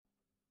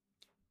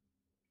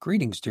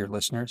Greetings, dear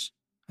listeners.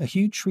 A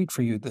huge treat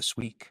for you this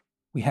week.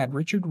 We had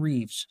Richard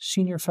Reeves,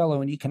 Senior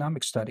Fellow in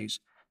Economic Studies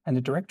and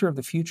the Director of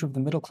the Future of the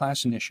Middle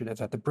Class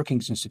Initiative at the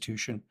Brookings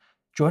Institution,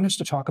 join us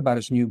to talk about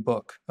his new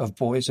book, Of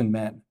Boys and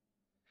Men.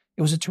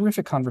 It was a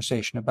terrific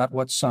conversation about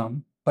what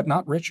some, but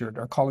not Richard,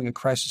 are calling a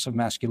crisis of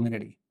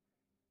masculinity.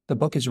 The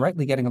book is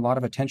rightly getting a lot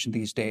of attention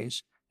these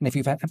days, and if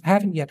you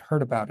haven't yet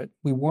heard about it,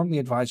 we warmly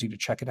advise you to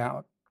check it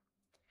out.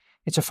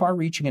 It's a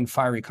far-reaching and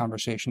fiery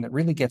conversation that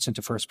really gets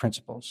into first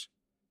principles.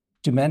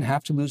 Do men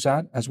have to lose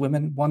out as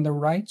women won their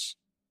rights?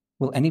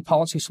 Will any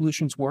policy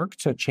solutions work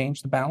to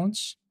change the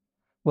balance?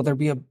 Will there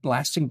be a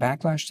lasting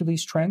backlash to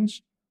these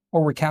trends?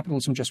 Or will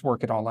capitalism just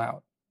work it all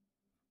out?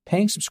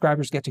 Paying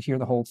subscribers get to hear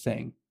the whole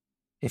thing.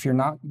 If you're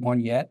not one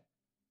yet,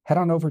 head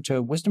on over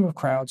to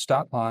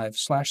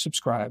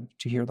wisdomofcrowds.live/subscribe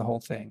to hear the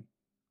whole thing.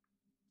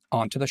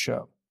 On to the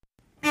show.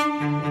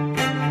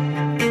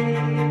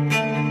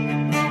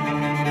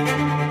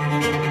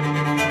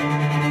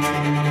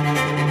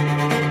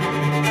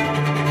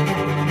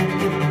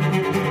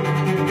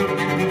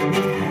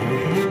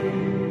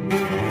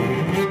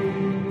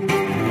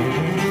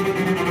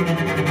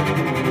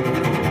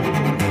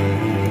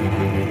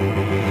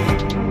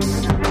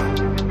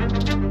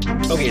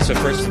 Okay, so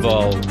first of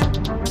all,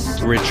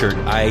 Richard,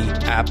 I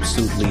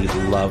absolutely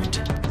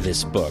loved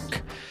this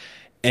book.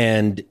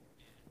 And,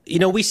 you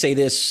know, we say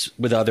this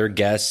with other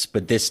guests,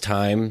 but this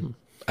time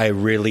I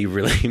really,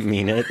 really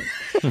mean it.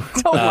 You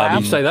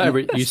say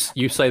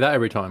that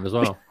every time as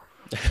well.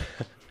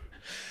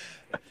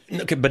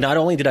 Okay, but not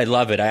only did I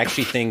love it, I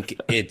actually think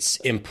it's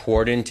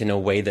important in a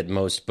way that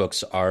most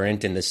books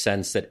aren't, in the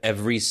sense that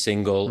every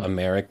single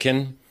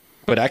American,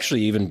 but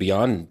actually even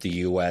beyond the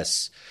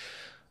U.S.,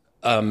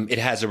 it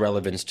has a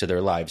relevance to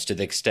their lives, to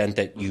the extent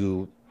that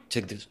to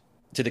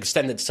the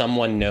extent that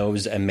someone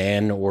knows a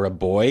man or a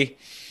boy,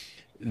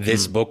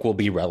 this book will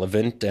be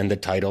relevant. And the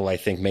title, I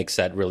think, makes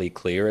that really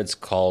clear. It's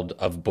called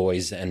Of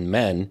Boys and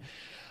Men.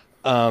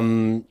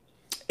 And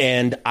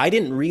I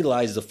didn't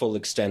realize the full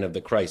extent of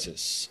the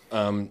crisis.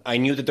 I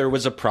knew that there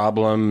was a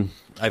problem.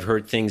 I've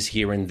heard things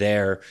here and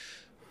there,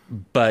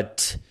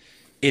 but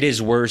it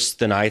is worse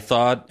than I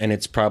thought, and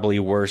it's probably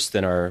worse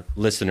than our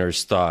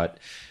listeners thought.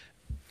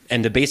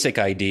 And the basic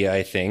idea,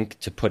 I think,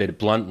 to put it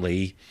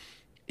bluntly,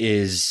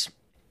 is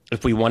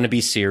if we want to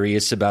be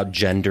serious about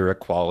gender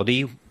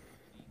equality,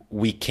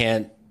 we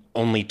can't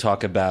only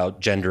talk about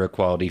gender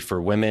equality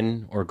for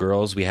women or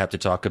girls. We have to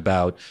talk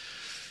about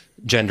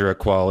gender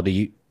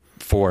equality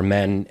for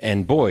men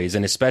and boys,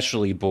 and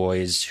especially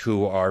boys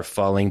who are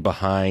falling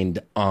behind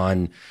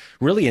on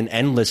really an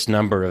endless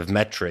number of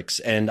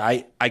metrics. And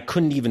I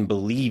couldn't even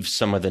believe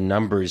some of the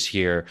numbers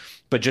here.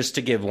 But just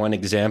to give one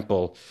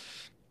example,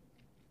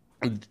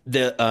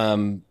 the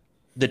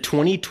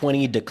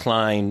 2020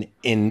 decline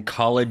in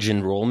college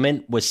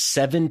enrollment was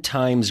 7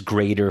 times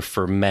greater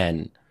for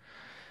men.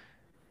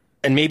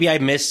 And maybe I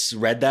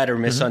misread that or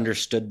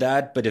misunderstood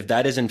that, but if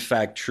that is in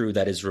fact true,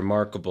 that is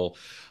remarkable.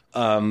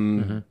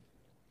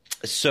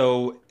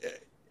 So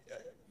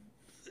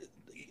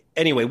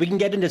anyway, we can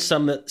get into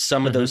some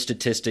of those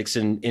statistics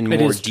in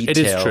more detail. It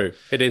is true.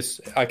 It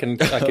is. I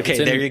can okay,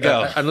 there you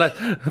go. Unless,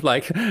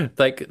 like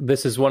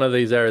this is one of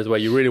these areas where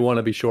you really want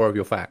to be sure of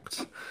your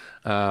facts.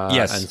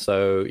 Yes. And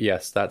so,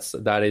 yes,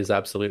 that is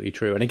absolutely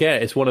true. And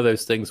again, it's one of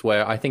those things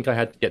where I think I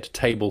had to get to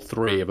table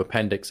 3 of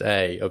Appendix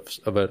A of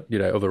a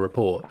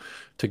report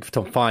to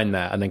find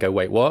that, and then go,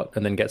 wait, what?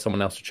 And then get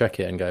someone else to check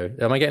it and go,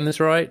 am I getting this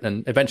right?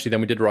 And eventually,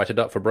 then we did write it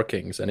up for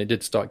Brookings, and it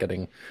did start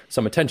getting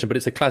some attention. But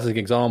it's a classic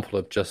example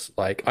of just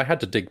like I had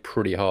to dig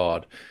pretty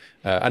hard,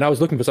 and I was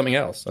looking for something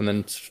else, and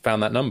then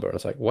found that number. I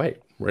was like, wait,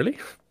 really?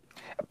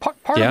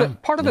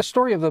 Part of the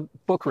story of the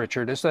book,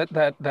 Richard, is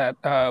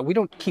that we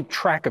don't keep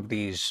track of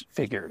these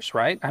figures,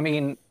 right? I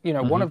mean,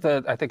 one of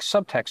the, I think,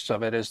 subtexts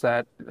of it is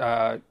that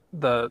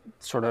the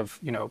sort of,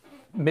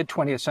 mid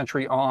 20th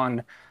century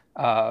on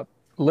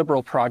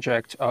liberal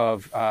project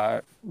of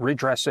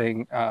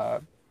redressing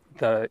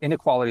the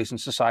inequalities in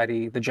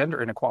society, the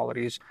gender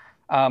inequalities,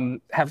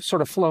 have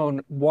sort of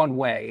flown one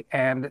way,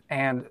 and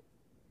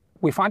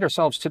we find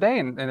ourselves today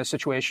in a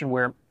situation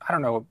where I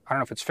don't know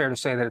if it's fair to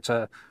say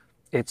that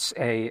it's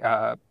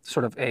a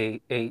sort of a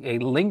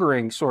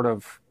lingering sort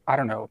of,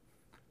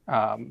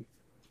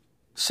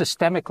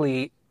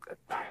 systemically,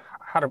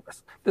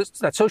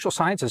 that social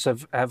sciences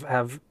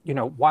have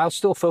while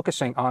still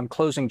focusing on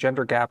closing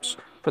gender gaps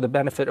for the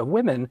benefit of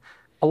women,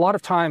 a lot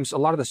of times, a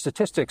lot of the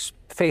statistics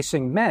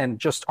facing men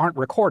just aren't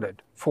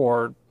recorded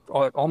for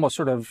almost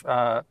sort of,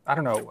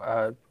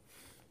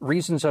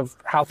 reasons of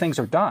how things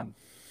are done.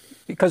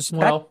 Because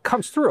that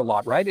comes through a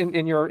lot, right?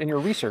 In your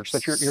research,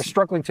 that you're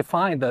struggling to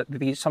find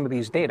some of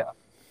these data.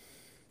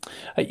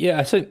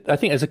 So I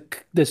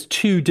think there's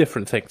 2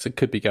 different things that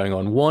could be going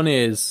on. One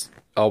is,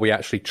 are we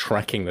actually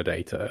tracking the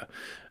data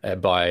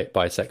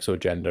by sex or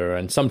gender?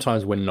 And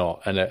sometimes we're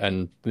not.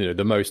 And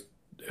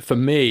for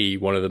me,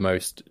 one of the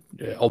most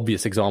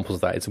obvious examples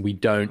of that is we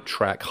don't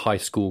track high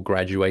school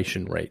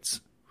graduation rates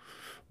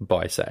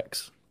by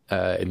sex.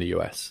 in the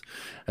US.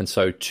 And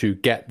so to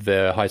get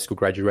the high school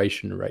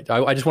graduation rate,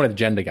 I just wanted the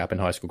gender gap in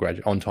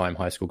on-time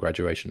high school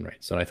graduation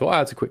rates. And I thought,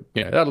 that's a quick,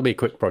 that'll be a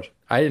quick project.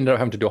 I ended up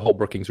having to do a whole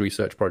Brookings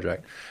research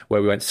project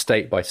where we went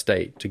state by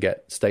state to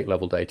get state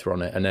level data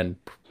on it and then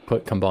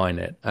combine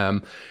it.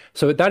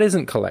 So that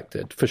isn't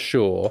collected for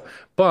sure.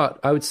 But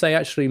I would say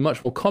actually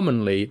much more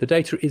commonly, the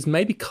data is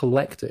maybe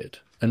collected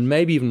and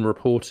maybe even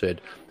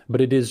reported,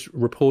 but it is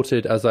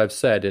reported, as I've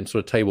said, in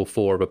sort of table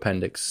 4 of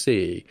Appendix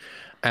C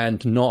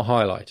and not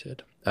highlighted.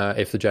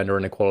 If the gender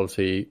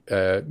inequality,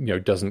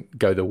 doesn't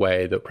go the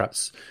way that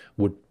perhaps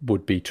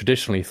would be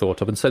traditionally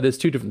thought of. And so there's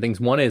two different things.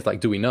 One is like,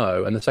 do we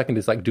know? And the second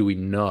is like, do we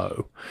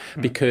know?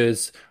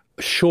 Because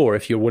sure,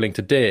 if you're willing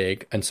to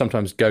dig and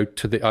sometimes go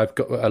to I've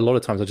got a lot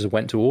of times I just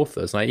went to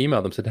authors and I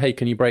emailed them, said, hey,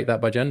 can you break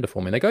that by gender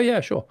for me? And they go,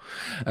 yeah, sure.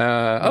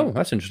 Oh,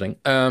 that's interesting.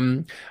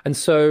 And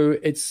so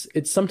it's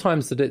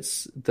sometimes that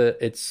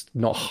it's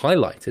not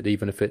highlighted,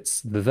 even if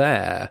it's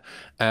there,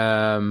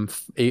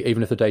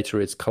 even if the data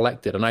is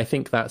collected. And I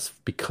think that's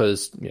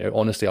because,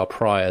 honestly, our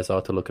priors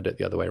are to look at it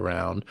the other way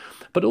around.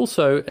 But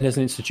also, and there's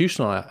an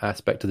institutional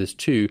aspect to this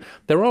too,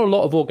 there are a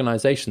lot of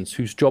organizations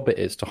whose job it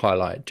is to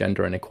highlight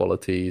gender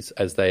inequalities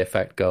as they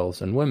affect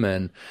girls and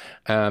women.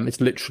 It's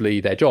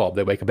literally their job.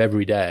 They wake up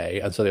every day,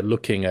 and so they're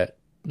looking at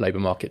labor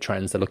market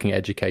trends, they're looking at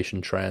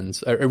education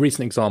trends. A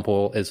recent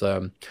example is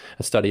a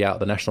study out of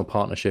the National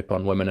Partnership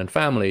on Women and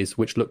Families,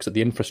 which looks at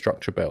the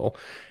infrastructure bill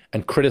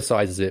and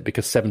criticizes it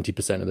because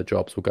 70% of the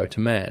jobs will go to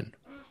men.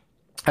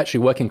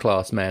 Actually, working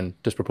class men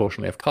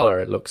disproportionately of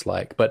color, it looks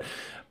like. But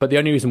the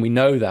only reason we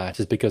know that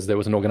is because there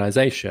was an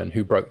organization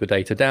who broke the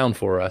data down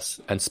for us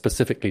and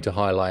specifically to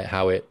highlight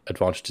how it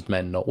advantages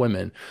men, not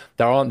women.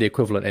 There aren't the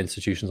equivalent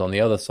institutions on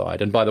the other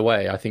side. And by the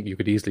way, I think you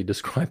could easily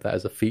describe that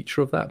as a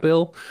feature of that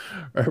bill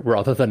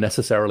rather than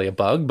necessarily a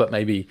bug, but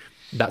maybe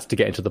that's to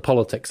get into the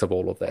politics of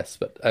all of this.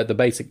 But the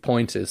basic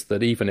point is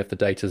that even if the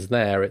data's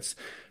there, it's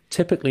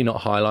typically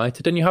not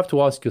highlighted. And you have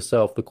to ask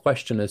yourself the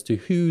question as to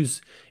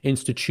whose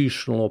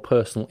institutional or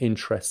personal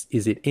interest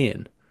is it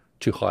in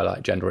to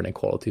highlight gender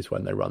inequalities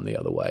when they run the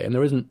other way. And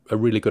there isn't a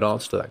really good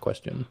answer to that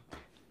question.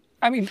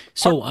 I mean,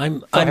 so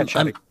I'm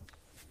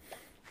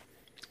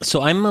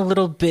a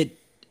little bit,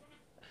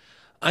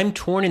 I'm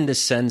torn in the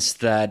sense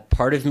that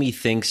part of me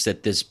thinks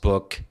that this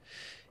book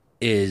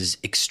is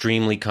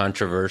extremely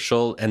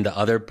controversial and the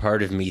other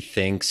part of me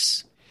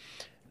thinks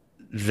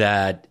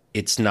that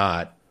it's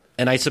not.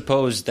 And I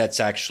suppose that's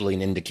actually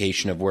an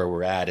indication of where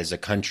we're at as a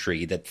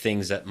country, that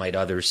things that might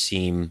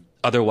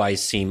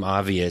otherwise seem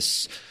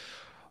obvious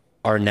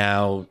are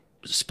now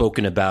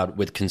spoken about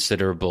with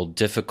considerable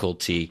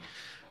difficulty.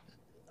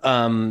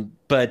 I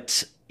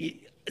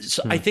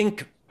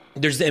think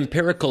there's the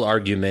empirical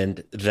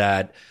argument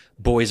that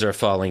boys are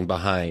falling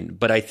behind.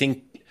 But I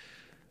think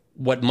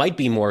what might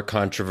be more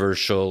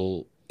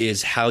controversial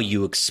is how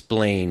you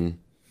explain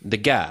the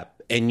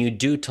gap. And you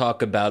do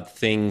talk about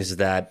things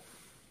that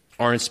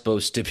aren't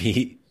supposed to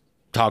be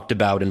talked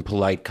about in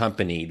polite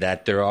company,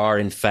 that there are,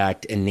 in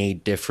fact,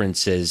 innate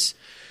differences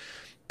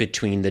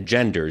between the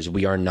genders.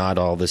 We are not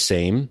all the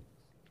same.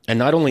 And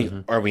not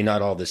only are we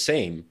not all the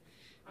same,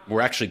 we're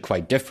actually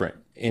quite different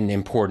in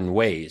important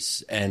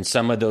ways. And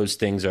some of those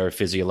things are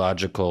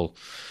physiological.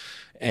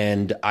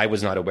 And I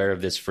was not aware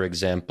of this, for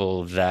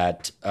example,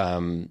 that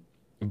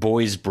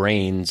boys'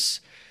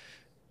 brains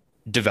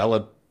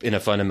develop in a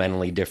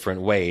fundamentally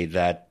different way,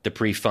 that the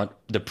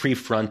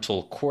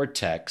prefrontal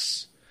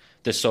cortex,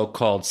 the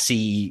so-called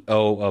CEO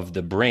of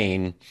the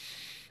brain,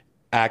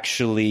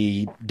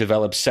 actually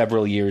develops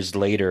several years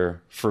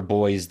later for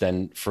boys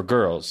than for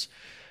girls.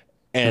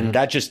 And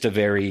that's just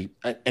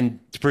and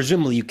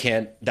presumably you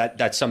can't,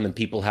 that's something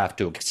people have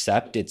to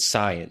accept. It's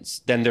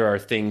science. Then there are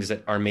things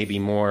that are maybe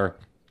more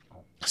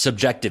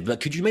subjective. But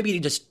could you maybe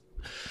just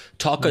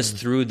talk us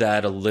through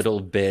that a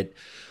little bit?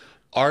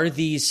 Are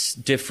these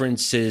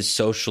differences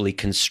socially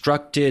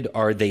constructed?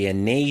 Are they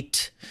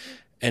innate?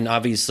 And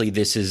obviously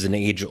this is an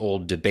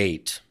age-old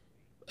debate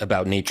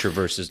about nature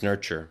versus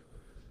nurture.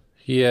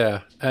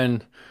 Yeah,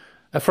 and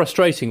a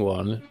frustrating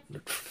one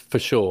for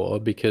sure,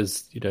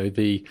 because,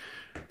 the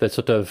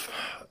sort of,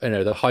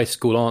 the high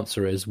school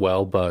answer is,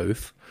 well,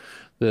 both.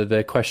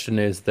 The question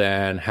is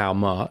then how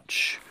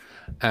much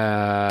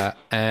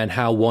and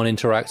how one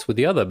interacts with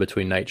the other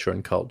between nature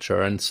and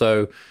culture. And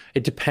so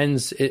it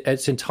depends.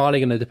 It's entirely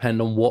going to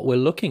depend on what we're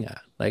looking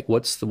at. Like,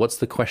 what's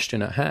the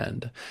question at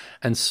hand?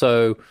 And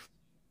so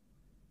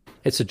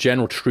it's a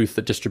general truth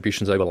that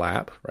distributions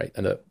overlap, right?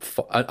 And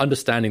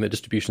understanding that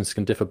distributions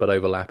can differ but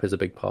overlap is a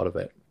big part of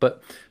it.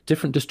 But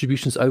different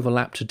distributions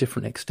overlap to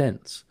different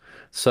extents.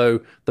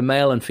 So the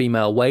male and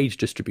female wage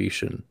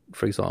distribution,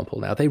 for example,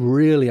 now they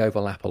really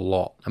overlap a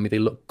lot. I mean, they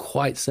look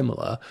quite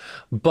similar,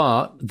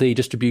 but the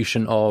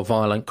distribution of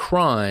violent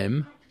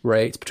crime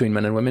rates between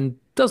men and women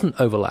doesn't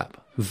overlap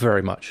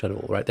very much at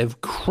all, right? They're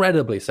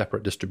incredibly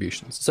separate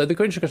distributions. So the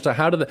question is,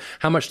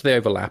 how much do they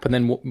overlap? And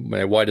then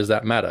why does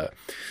that matter?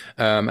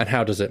 And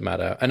how does it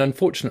matter? And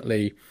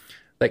unfortunately,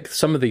 like,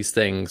 some of these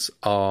things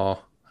are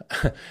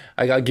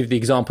I'll give the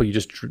example you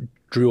just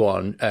drew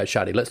on,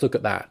 Shadi. Let's look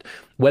at that.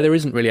 Where there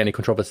isn't really any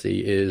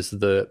controversy is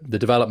the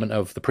development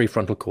of the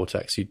prefrontal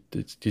cortex,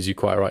 as you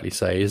quite rightly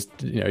say,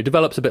 it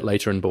develops a bit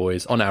later in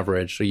boys, on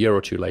average, a year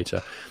or two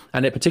later.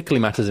 And it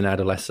particularly matters in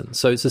adolescence.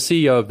 So it's the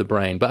CEO of the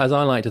brain. But as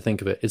I like to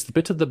think of it, it's the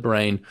bit of the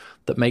brain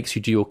that makes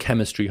you do your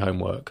chemistry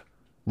homework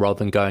rather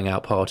than going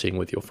out partying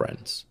with your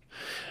friends.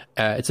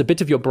 It's a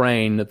bit of your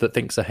brain that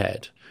thinks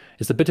ahead.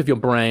 It's the bit of your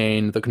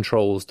brain that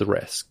controls the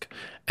risk.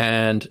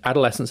 And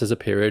adolescence is a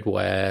period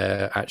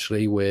where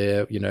actually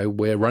we're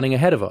running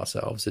ahead of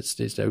ourselves.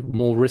 It's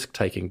more risk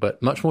taking,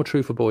 but much more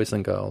true for boys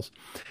than girls.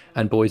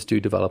 And boys do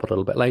develop a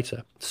little bit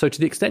later. So to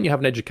the extent you have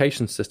an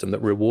education system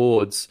that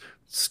rewards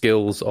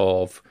skills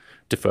of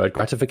deferred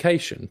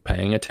gratification,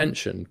 paying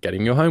attention,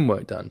 getting your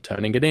homework done,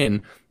 turning it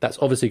in, that's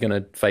obviously going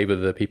to favor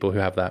the people who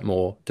have that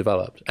more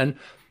developed. And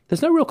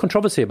there's no real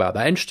controversy about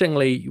that.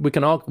 Interestingly, we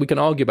can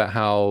argue about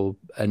how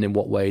and in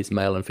what ways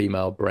male and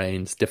female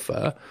brains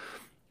differ,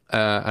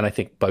 and I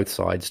think both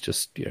sides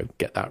just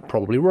get that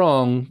probably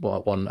wrong.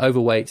 One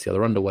overweights, the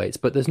other underweights,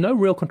 but there's no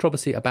real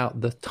controversy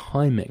about the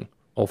timing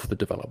of the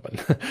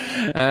development,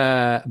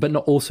 but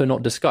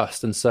not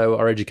discussed. And so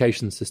our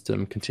education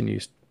system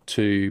continues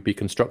to be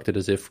constructed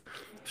as if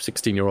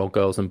 16-year-old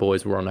girls and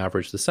boys were on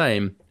average the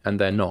same, and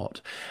they're not.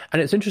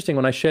 And it's interesting,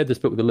 when I shared this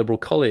book with a liberal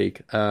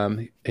colleague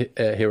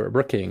here at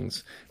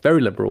Brookings,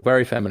 very liberal,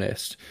 very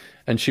feminist,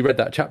 and she read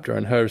that chapter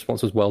and her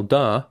response was, well,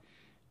 duh,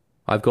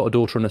 I've got a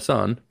daughter and a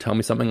son, tell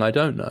me something I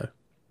don't know.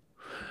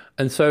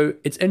 And so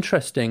it's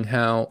interesting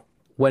how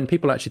when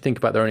people actually think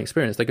about their own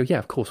experience, they go, yeah,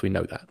 of course we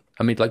know that.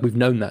 I mean, we've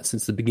known that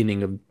since the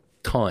beginning of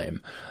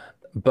time,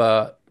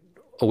 but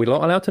are we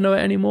not allowed to know it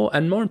anymore?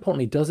 And more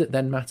importantly, does it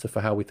then matter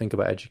for how we think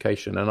about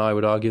education? And I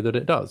would argue that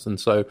it does. And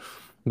so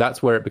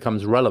that's where it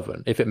becomes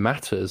relevant. If it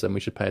matters, then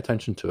we should pay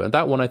attention to it. And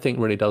that one, I think,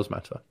 really does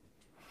matter.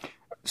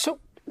 So,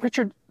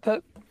 Richard,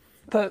 the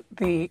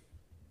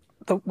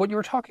what you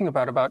were talking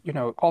about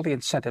all the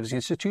incentives, the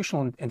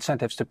institutional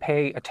incentives to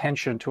pay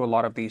attention to a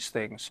lot of these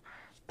things.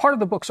 Part of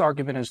the book's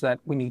argument is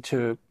that we need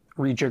to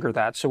rejigger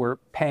that so we're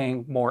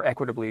paying more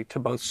equitably to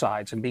both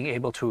sides and being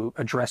able to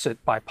address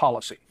it by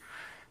policy.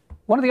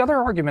 One of the other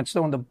arguments,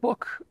 though, in the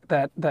book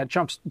that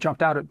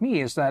jumped out at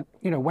me is that,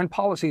 when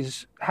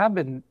policies have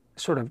been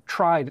sort of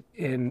tried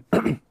in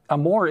a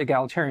more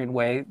egalitarian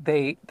way,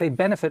 they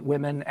benefit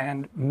women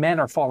and men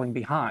are falling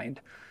behind.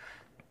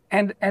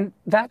 And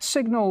that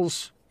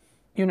signals,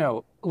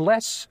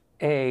 less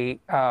a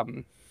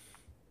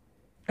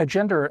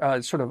gender,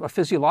 sort of a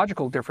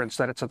physiological difference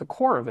that it's at the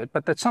core of it,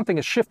 but that something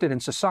has shifted in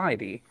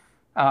society,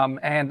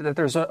 and that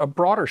there's a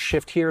broader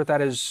shift here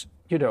that is,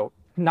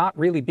 not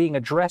really being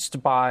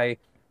addressed by,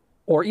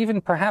 or even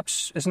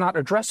perhaps is not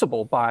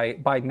addressable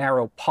by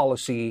narrow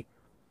policy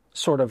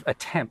sort of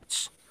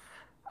attempts.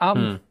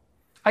 I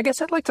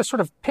guess I'd like to sort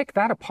of pick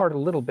that apart a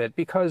little bit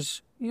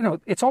because,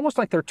 it's almost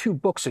like there are two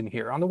books in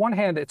here. On the one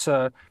hand, it's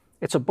a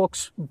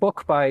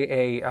book by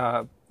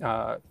a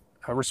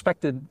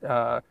respected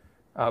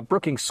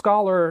Brookings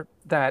scholar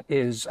that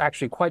is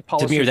actually quite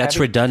policy Damir, that's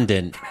heavy.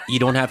 redundant. You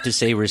don't have to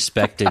say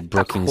respected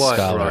Brookings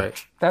scholar.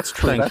 Right. That's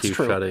true. Thank that's you,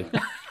 true.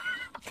 Shadi.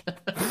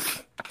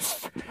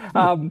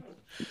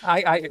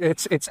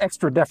 It's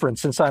extra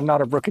deference since I'm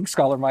not a Brookings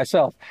scholar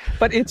myself,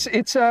 but it's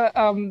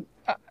given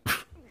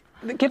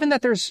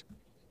that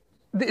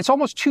it's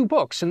almost two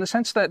books in the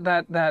sense that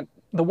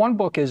the one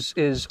book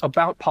is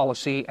about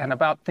policy and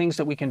about things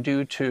that we can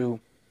do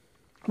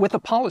with the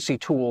policy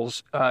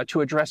tools to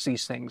address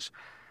these things,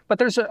 but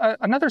there's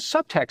another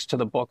subtext to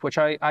the book which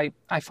I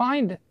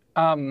find.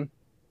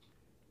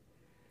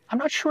 I'm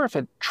not sure if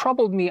it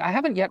troubled me. I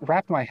haven't yet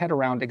wrapped my head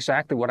around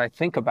exactly what I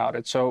think about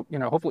it. So,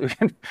 hopefully we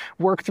can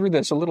work through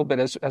this a little bit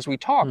as we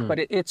talk. But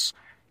it's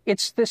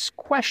this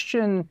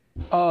question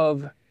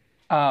of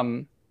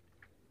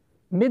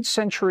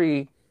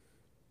mid-century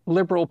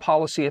liberal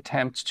policy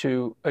attempts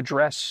to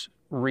address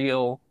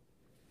real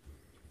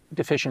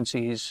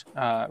deficiencies,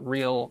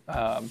 real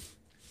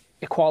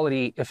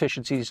equality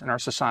deficiencies in our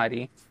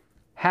society,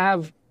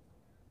 have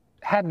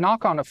had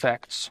knock-on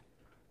effects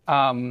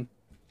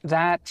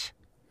that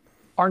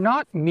are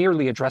not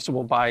merely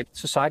addressable by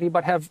society,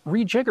 but have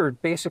rejiggered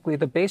basically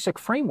the basic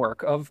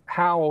framework of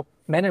how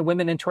men and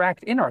women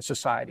interact in our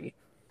society.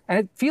 And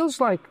it feels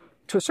like,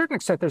 to a certain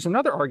extent, there's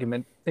another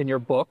argument in your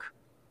book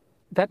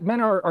that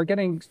men are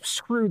getting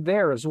screwed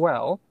there as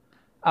well.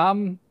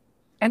 And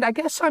I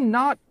guess I'm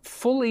not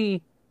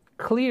fully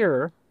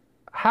clear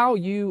how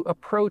you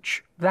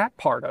approach that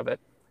part of it.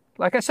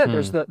 Like I said,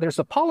 there's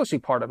the policy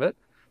part of it,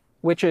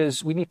 which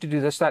is we need to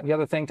do this, that, and the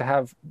other thing to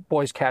have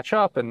boys catch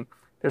up. And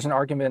there's an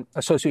argument, a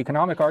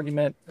socioeconomic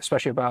argument,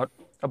 especially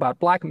about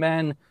Black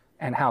men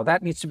and how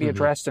that needs to be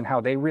addressed and how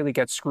they really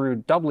get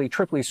screwed, doubly,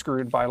 triply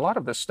screwed by a lot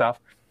of this stuff.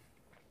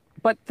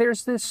 But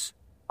there's this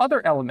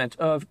other element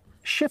of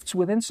shifts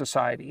within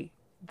society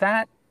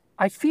that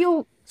I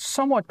feel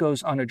somewhat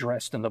goes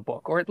unaddressed in the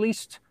book, or at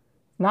least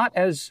not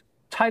as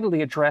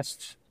tidily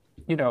addressed,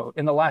 in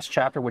the last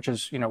chapter, which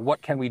is,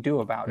 what can we do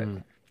about it?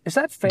 Is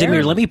that fair?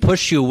 Damir, let me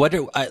push you.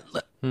 Can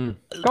on.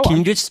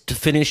 you just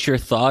finish your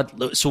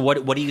thought? So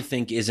what do you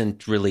think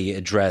isn't really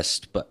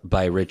addressed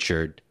by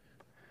Richard?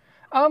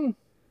 I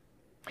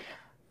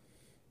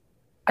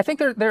think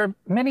there are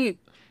many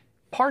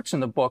parts in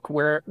the book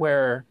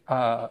where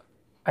I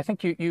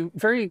think you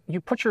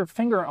put your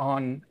finger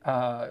on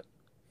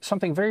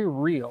something very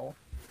real,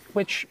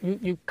 which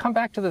you come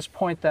back to this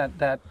point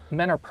that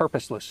men are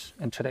purposeless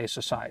in today's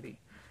society,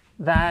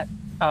 that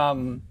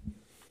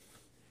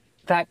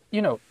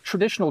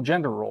traditional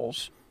gender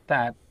roles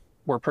that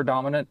were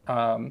predominant,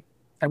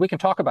 and we can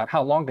talk about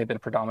how long they've been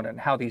predominant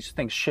and how these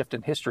things shift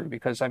in history,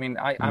 because I'm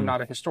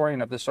not a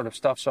historian of this sort of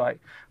stuff, so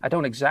I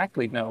don't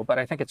exactly know, but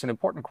I think it's an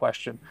important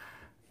question.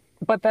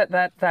 But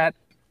that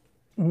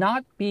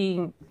not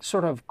being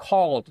sort of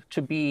called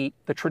to be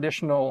the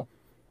traditional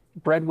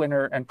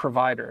breadwinner and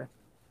provider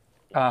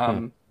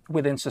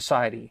within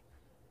society,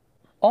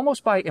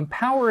 almost by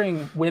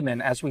empowering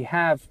women, as we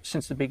have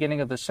since the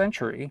beginning of the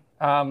century,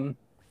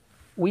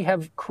 we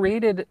have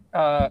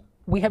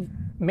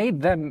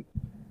made them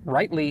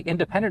rightly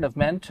independent of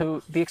men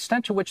to the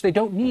extent to which they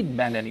don't need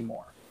men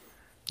anymore.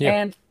 Yeah.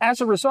 And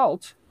as a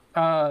result,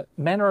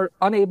 men are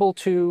unable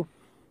to,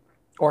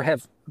 or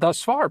have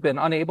thus far been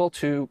unable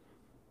to,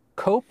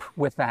 cope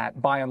with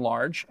that by and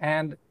large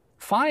and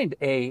find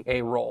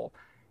a role.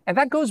 And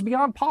that goes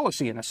beyond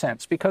policy in a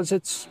sense, because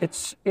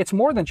it's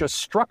more than just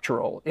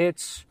structural.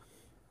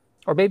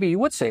 Or maybe you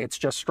would say it's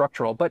just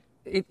structural, but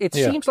it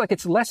seems like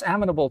it's less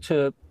amenable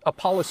to a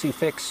policy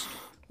fix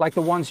like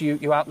the ones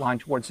you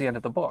outlined towards the end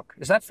of the book.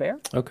 Is that fair?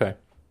 Okay.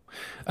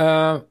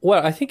 Well,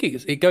 I think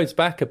it goes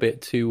back a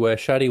bit to where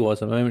Shadi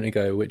was a moment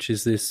ago, which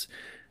is this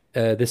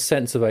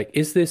sense of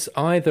is this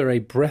either a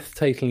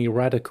breathtakingly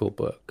radical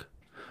book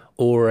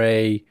or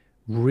a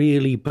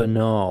really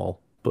banal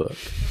book,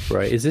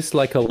 right? Is this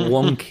like a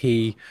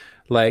wonky,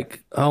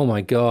 oh my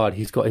God,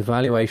 he's got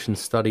evaluation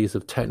studies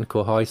of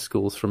technical high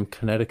schools from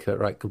Connecticut,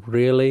 right?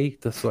 Really?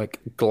 That's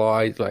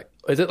glide,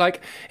 is it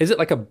like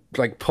a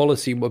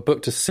policy, a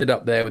book to sit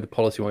up there with the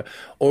policy,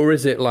 or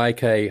is it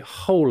like a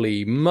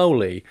holy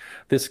moly,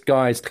 this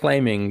guy's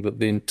claiming that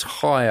the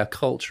entire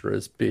culture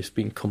has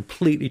been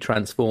completely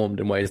transformed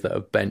in ways that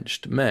have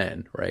benched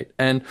men, right?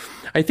 And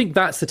I think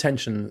that's the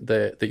tension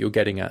that you're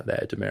getting at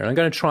there, Damir. And I'm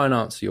going to try and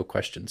answer your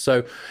question.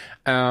 So,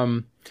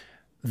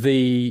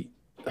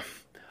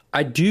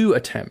 I do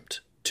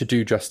attempt to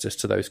do justice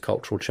to those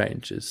cultural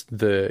changes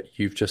that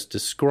you've just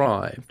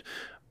described,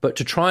 but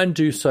to try and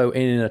do so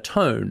in a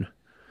tone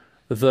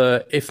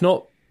that, if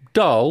not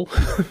dull,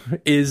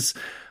 is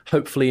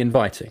hopefully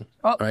inviting.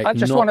 Well, right? I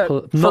just want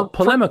to not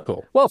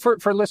polemical.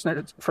 For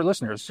listeners,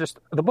 just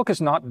the book is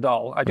not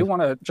dull. I do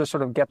want to just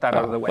sort of get that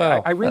out of the way.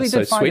 Well, I really did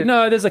so find sweet. it.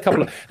 No, there's a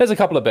couple of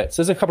bits.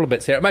 There's a couple of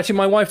bits here. Actually,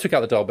 my wife took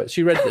out the dull bits.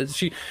 She read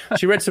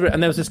some,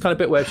 and there was this kind of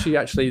bit where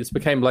this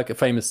became like a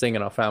famous thing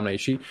in our family.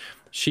 She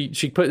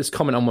put this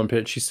comment on one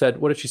page. She said,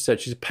 what did she say?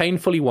 She's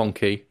painfully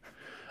wonky,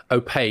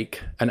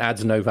 opaque, and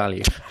adds no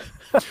value.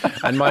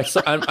 And my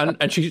son,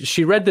 and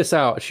she read this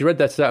out. She read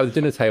that out at the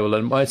dinner table,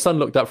 and my son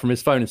looked up from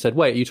his phone and said,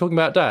 "Wait, are you talking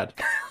about Dad?"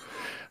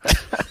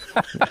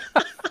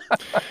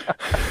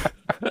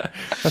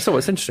 That's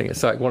what's interesting.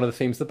 It's like one of the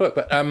themes of the book.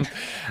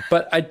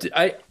 But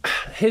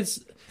here's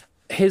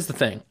the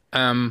thing.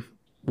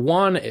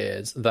 One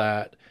is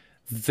that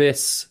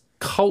this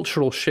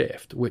cultural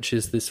shift, which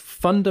is this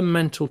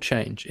fundamental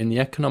change in the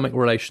economic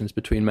relations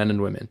between men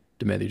and women,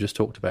 Damir, you just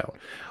talked about,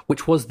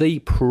 which was the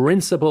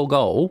principal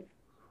goal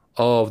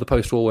of the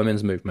post-war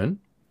women's movement,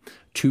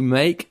 to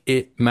make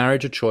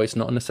marriage a choice,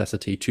 not a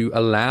necessity, to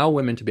allow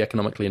women to be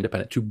economically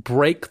independent, to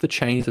break the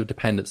chains of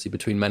dependency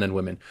between men and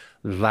women.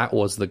 That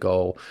was the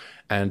goal.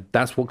 And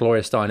that's what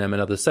Gloria Steinem and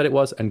others said it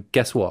was. And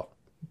guess what?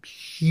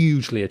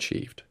 Hugely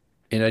achieved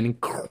in an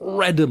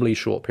incredibly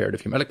short period of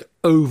human,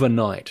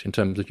 overnight in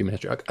terms of human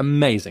history.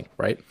 Amazing,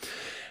 right?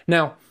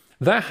 Now,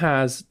 that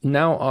has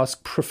now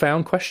asked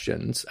profound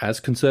questions, as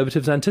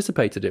conservatives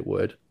anticipated it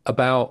would,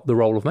 about the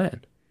role of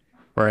men,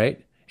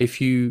 right? If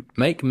you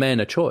make men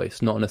a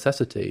choice, not a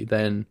necessity,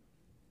 then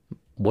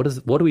what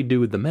do we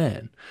do with the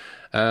men?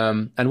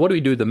 And what do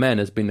we do with the men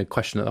has been the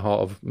question at the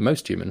heart of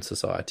most human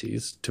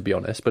societies, to be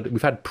honest. But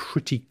we've had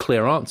pretty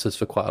clear answers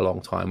for quite a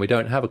long time. We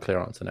don't have a clear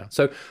answer now.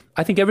 So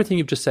I think everything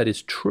you've just said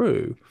is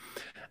true.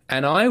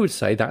 And I would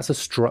say that's a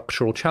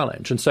structural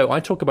challenge. And so I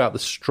talk about the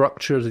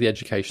structures of the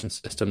education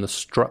system, the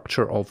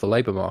structure of the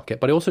labor market,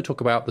 but I also talk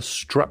about the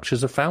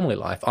structures of family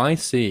life. I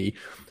see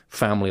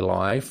family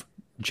life,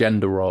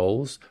 gender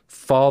roles,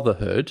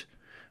 fatherhood,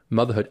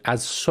 motherhood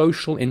as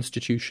social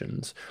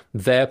institutions,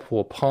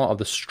 therefore part of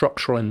the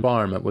structural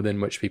environment within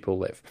which people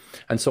live.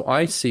 And so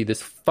I see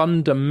this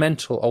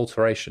fundamental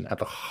alteration at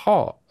the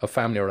heart of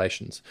family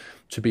relations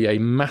to be a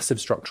massive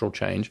structural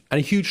change and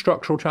a huge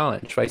structural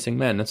challenge facing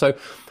men. And so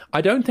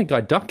I don't think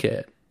I duck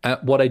it.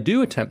 What I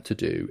do attempt to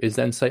do is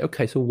then say,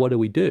 okay, so what do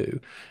we do?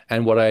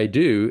 And what I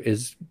do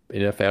is,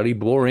 in a fairly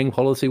boring,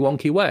 policy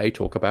wonky way,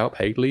 talk about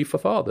paid leave for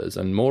fathers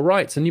and more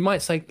rights. And you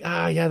might say,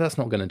 yeah, that's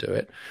not going to do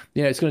it.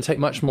 It's going to take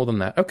much more than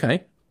that.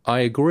 Okay, I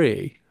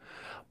agree.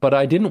 But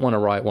I didn't want to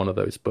write one of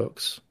those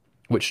books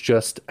which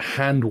just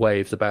hand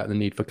waves about the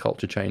need for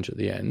culture change at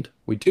the end.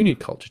 We do need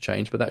culture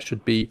change, but that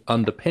should be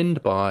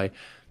underpinned by,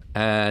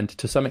 and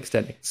to some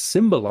extent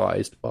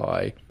symbolized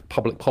by,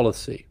 public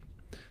policy.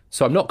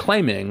 So I'm not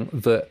claiming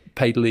that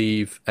paid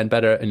leave and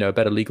a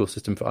better legal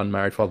system for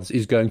unmarried fathers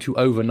is going to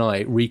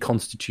overnight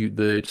reconstitute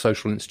the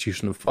social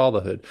institution of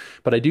fatherhood.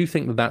 But I do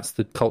think that that's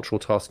the cultural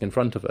task in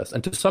front of us.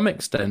 And to some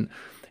extent,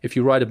 if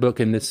you write a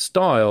book in this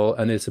style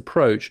and this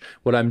approach,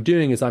 what I'm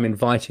doing is I'm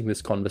inviting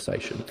this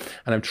conversation,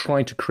 and I'm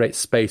trying to create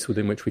space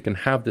within which we can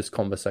have this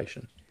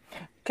conversation.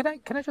 Can I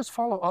just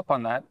follow up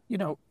on that?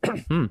 Do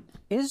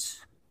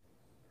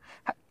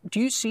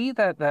you see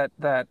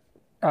that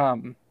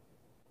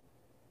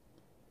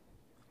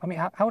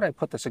how would I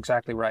put this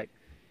exactly right?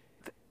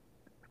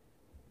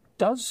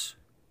 Does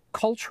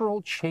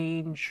cultural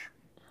change,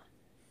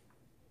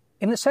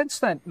 in the sense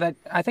that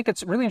I think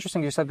it's really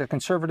interesting you said that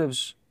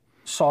conservatives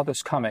saw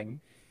this coming,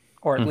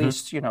 or at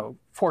least,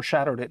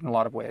 foreshadowed it in a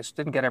lot of ways,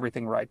 didn't get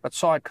everything right, but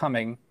saw it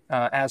coming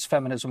as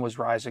feminism was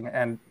rising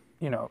and,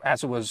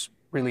 as it was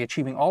really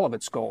achieving all of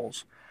its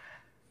goals.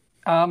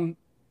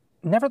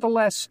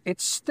 Nevertheless,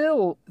 it's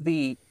still,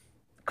 the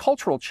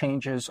cultural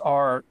changes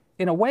are,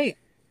 in a way,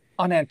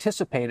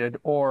 unanticipated,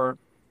 or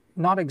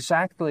not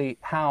exactly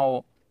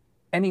how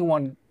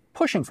anyone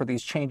pushing for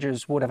these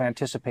changes would have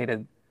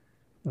anticipated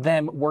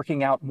them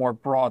working out more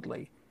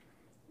broadly.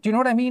 Do you know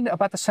what I mean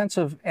about the sense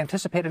of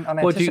anticipated and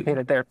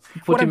unanticipated there?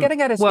 What I'm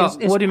getting at is... what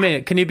do you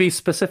mean? Can you be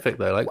specific,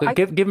 though?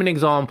 Give an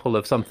example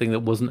of something that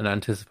wasn't an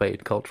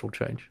anticipated cultural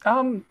change.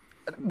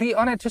 The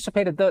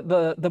unanticipated,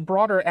 the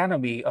broader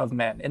enemy of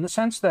men, in the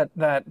sense that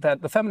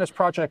the feminist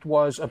project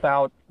was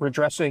about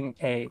redressing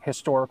a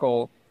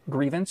historical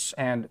grievance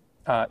and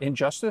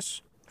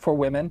injustice for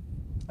women,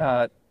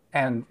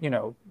 and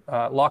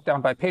locked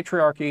down by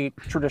patriarchy,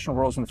 traditional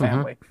roles in the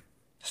family.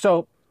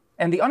 So,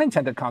 and the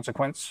unintended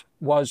consequence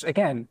was,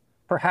 again,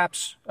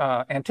 perhaps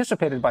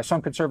anticipated by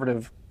some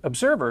conservative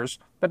observers,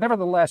 but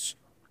nevertheless,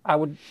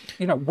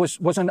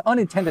 was an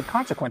unintended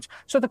consequence.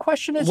 So the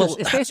question is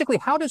basically,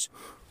 how does...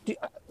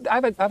 I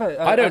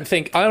don't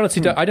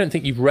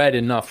think you've read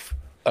enough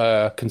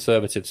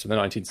conservatives from the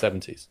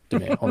 1970s,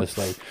 Damir,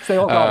 honestly. They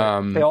all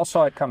got it. They all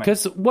saw it coming.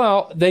 Because,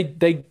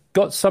 they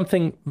got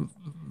something...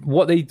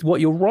 What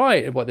you're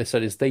right, what they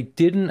said is they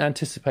didn't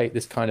anticipate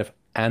this kind of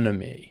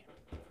enemy,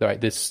 right?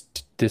 This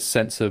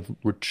sense of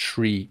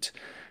retreat.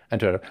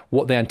 And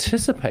what they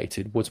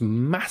anticipated was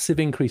massive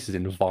increases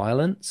in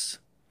violence,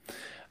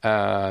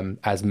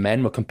 as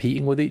men were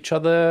competing with each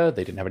other.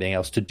 They didn't have anything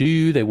else to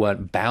do. They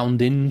weren't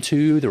bound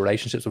into the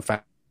relationships with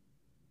family.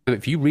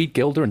 If you read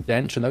Gilder and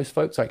Dench and those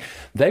folks,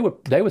 they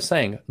were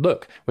saying,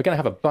 look, we're going to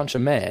have a bunch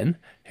of men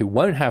who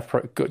won't have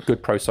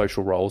good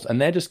pro-social roles,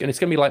 and it's going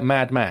to be like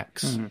Mad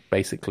Max,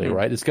 basically,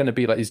 right? It's going to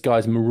be like these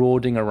guys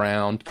marauding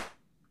around,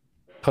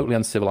 totally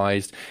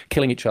uncivilized,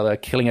 killing each other,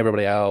 killing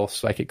everybody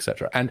else,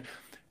 etc. And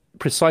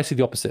precisely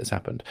the opposite has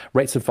happened.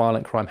 Rates of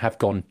violent crime have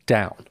gone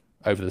down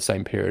over the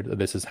same period that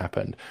this has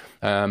happened.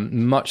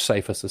 Much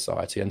safer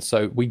society. And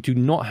so we do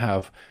not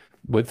have,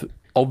 with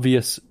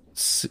obvious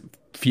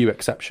few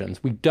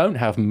exceptions, we don't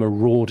have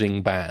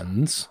marauding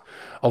bands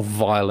of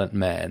violent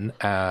men,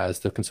 as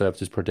the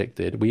conservatives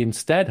predicted. We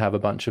instead have a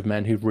bunch of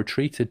men who've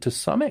retreated to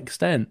some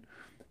extent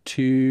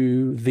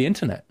to the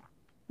internet.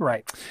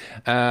 Right.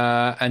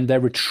 And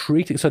they're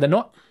retreating. So they're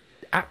not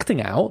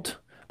acting out,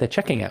 they're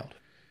checking out.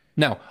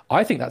 Now,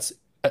 I think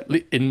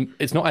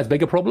it's not as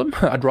big a problem.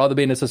 I'd rather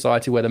be in a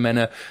society where the men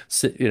are,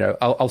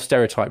 I'll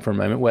stereotype for a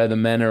moment, where the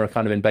men are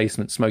kind of in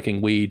basements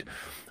smoking weed,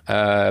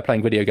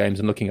 playing video games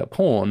and looking at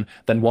porn,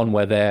 than one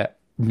where they're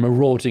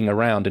marauding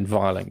around in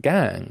violent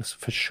gangs,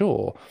 for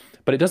sure.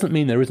 But it doesn't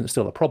mean there isn't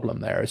still a problem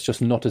there. It's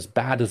just not as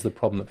bad as the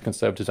problem that the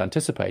Conservatives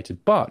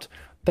anticipated. But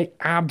they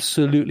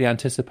absolutely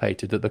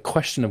anticipated that the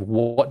question of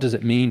what does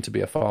it mean to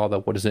be a father,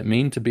 what does it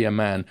mean to be a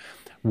man,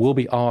 will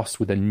be asked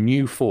with a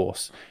new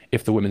force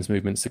if the women's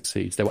movement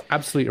succeeds. They were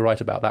absolutely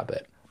right about that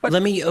bit. But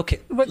let me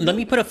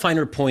put a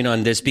finer point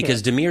on this,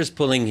 because Damir's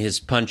pulling his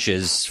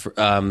punches,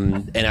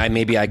 and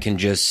I can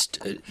just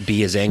be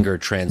his anger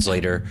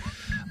translator.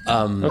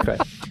 Okay.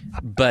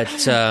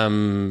 But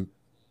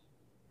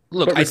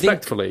look, but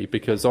respectfully,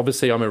 because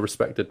obviously I'm a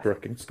respected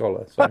Brookings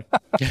scholar. So.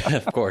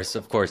 Of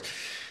course.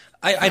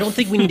 I don't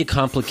think we need to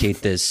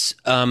complicate this.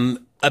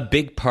 A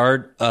big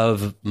part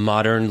of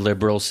modern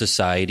liberal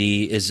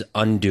society is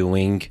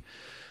undoing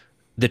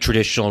the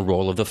traditional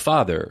role of the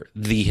father.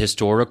 The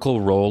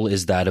historical role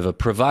is that of a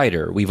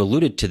provider. We've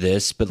alluded to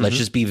this, but let's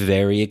just be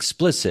very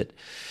explicit.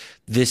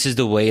 This is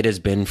the way it has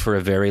been for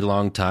a very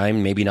long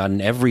time, maybe not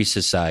in every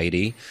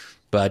society,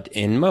 but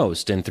in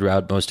most and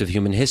throughout most of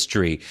human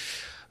history.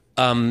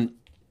 And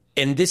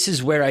this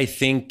is where I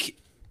think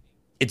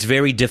it's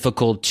very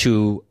difficult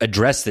to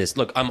address this.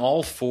 Look, I'm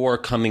all for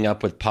coming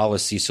up with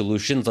policy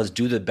solutions. Let's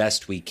do the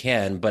best we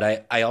can.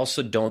 But I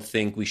also don't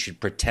think we should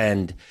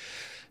pretend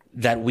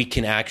that we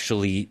can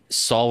actually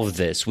solve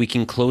this. We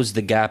can close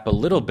the gap a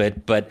little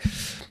bit, but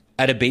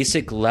at a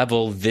basic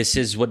level, this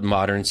is what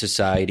modern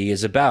society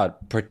is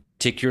about.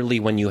 particularly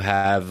when you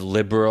have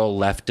liberal,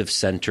 left of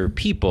center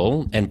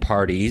people and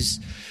parties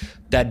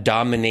that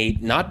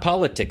dominate not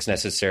politics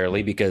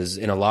necessarily, because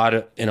in a lot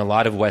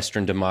of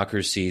Western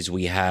democracies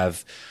we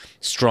have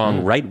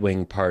strong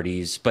right-wing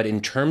parties, but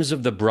in terms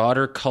of the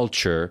broader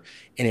culture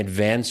in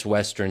advanced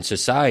Western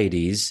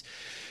societies,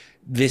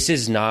 it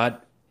is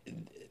not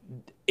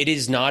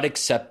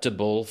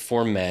acceptable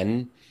for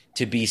men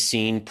to be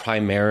seen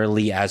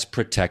primarily as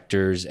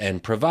protectors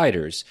and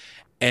providers.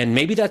 And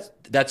maybe that's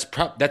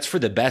for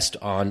the best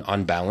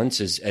on balance,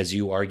 as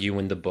you argue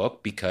in the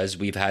book, because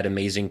we've had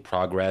amazing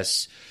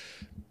progress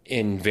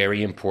in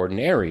very important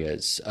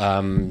areas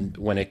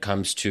when it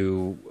comes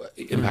to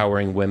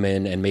empowering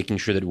women and making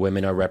sure that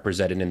women are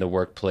represented in the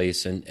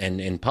workplace and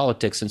in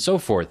politics and so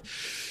forth.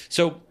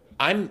 So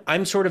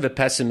I'm sort of a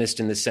pessimist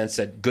in the sense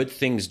that good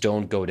things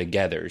don't go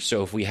together.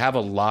 So if we have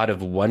a lot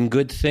of one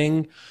good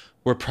thing,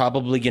 we're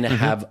probably going to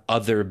have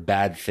other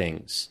bad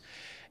things.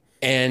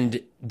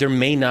 And there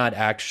may not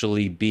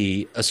actually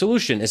be a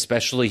solution,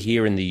 especially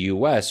here in the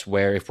US,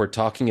 where if we're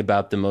talking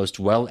about the most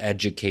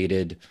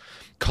well-educated,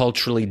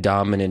 culturally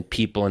dominant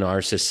people in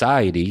our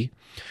society,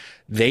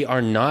 they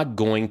are not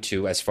going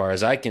to, as far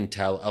as I can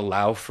tell,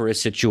 allow for a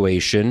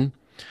situation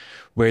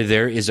where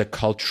there is a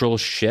cultural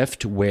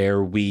shift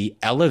where we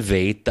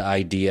elevate the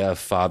idea of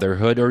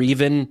fatherhood or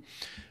even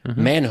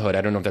manhood.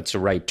 I don't know if that's the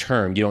right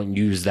term. You don't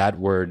use that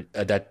word,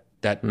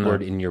 that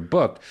word in your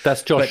book.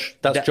 That's Josh.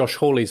 That's Josh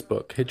Hawley's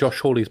book.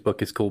 Josh Hawley's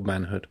book is called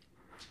Manhood,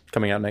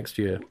 coming out next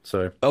year.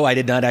 So, I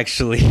did not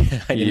actually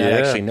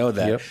know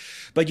that. Yep.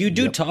 But you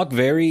do talk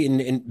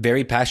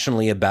very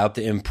passionately about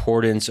the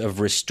importance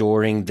of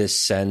restoring this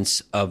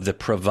sense of the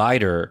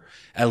provider,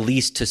 at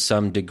least to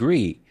some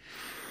degree.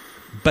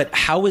 But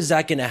how is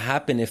that going to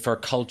happen if our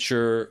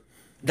culture?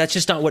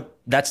 That's not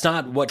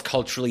what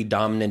culturally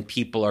dominant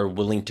people are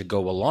willing to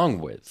go along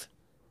with.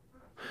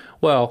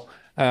 Well,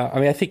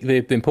 I think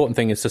the important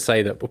thing is to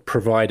say that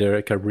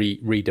provider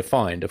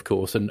redefined, of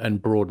course,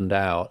 and broadened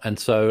out. And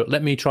so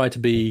let me try to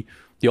be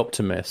the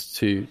optimist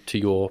to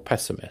your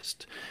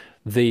pessimist.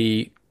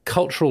 The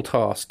cultural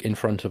task in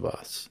front of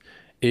us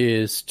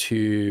is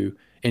to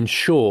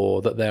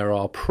ensure that there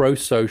are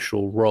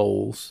pro-social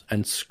roles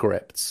and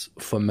scripts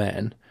for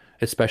men,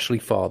 especially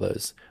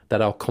fathers,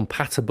 that are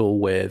compatible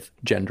with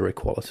gender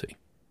equality.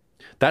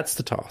 That's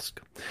the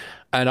task.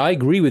 And I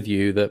agree with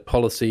you that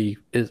policy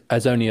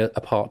has only a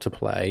part to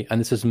play,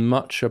 and this is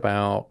much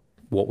about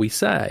what we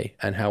say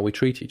and how we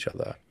treat each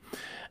other.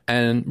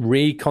 And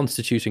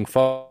reconstituting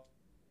fatherhood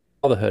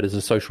as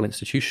a social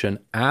institution,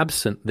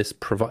 absent this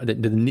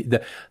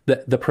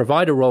the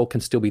provider role can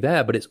still be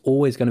there, but it's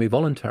always going to be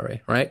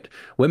voluntary, right?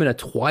 Women are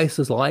twice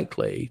as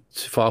likely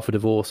to file for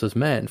divorce as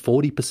men.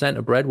 40%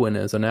 of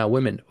breadwinners are now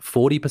women.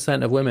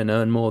 40% of women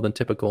earn more than the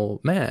typical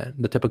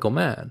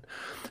man.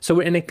 So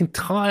we're in an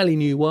entirely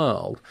new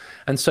world.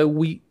 And so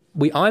we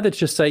either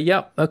just say,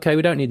 yep, okay,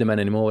 we don't need the men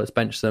anymore, let's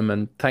bench them,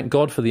 and thank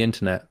God for the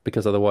internet,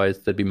 because otherwise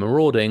they'd be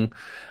marauding.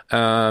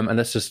 And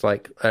that's just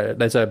like,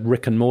 there's a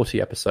Rick and Morty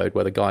episode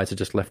where the guys are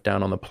just left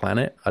down on the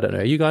planet. I don't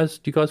know. Do you guys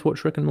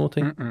watch Rick and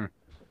Morty? Mm-mm.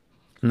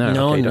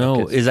 No.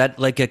 No. Is that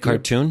like a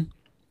cartoon?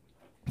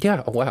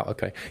 Yeah. Oh, wow.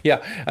 Okay.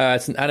 Yeah.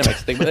 It's an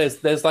animated thing, but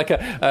there's like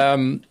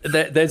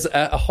there's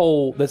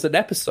an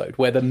episode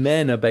where the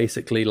men are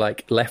basically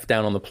like left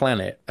down on the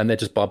planet and they're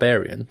just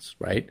barbarians,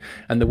 right?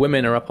 And the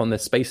women are up on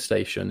this space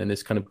station in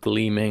this kind of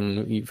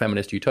gleaming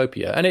feminist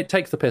utopia, and it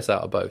takes the piss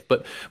out of both.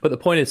 But the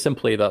point is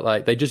simply that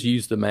like they just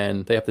use the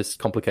men. They have this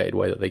complicated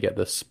way that they get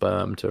the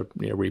sperm to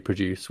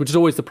reproduce, which is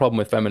always the problem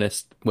with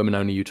feminist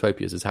women-only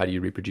utopias: is how do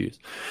you reproduce?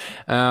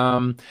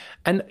 And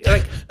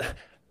like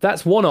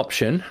that's one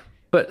option,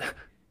 but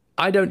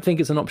I don't think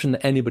it's an option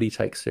that anybody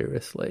takes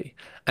seriously.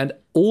 And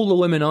all the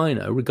women I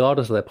know,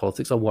 regardless of their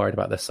politics, are worried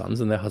about their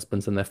sons and their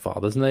husbands and their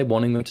fathers, and they're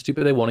wanting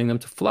them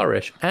to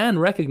flourish,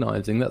 and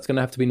recognizing that's going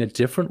to have to be in a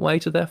different way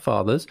to their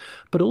fathers,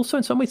 but also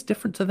in some ways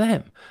different to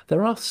them.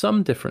 There are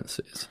some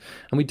differences,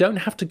 and we don't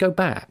have to go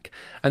back.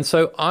 And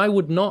so I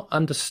would not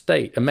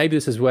understate, and maybe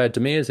this is where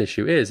Damir's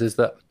issue is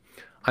that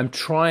I'm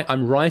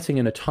writing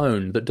in a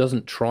tone that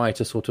doesn't try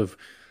to sort of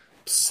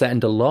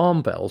send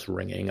alarm bells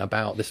ringing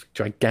about this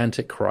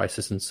gigantic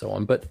crisis and so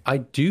on. But I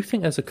do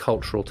think there's a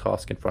cultural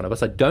task in front of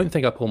us. I don't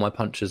think I pull my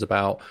punches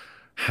about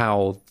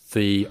how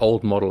the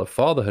old model of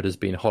fatherhood has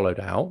been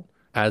hollowed out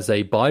as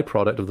a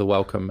byproduct of the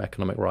welcome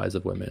economic rise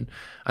of women.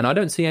 And I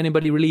don't see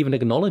anybody really even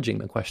acknowledging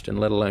the question,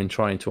 let alone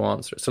trying to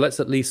answer it. So let's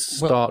at least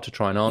start to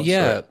try and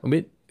answer it. I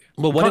mean,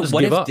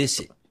 what if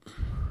this...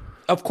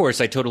 Of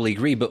course, I totally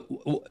agree. But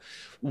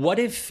what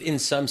if, in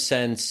some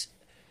sense,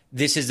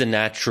 this is the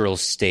natural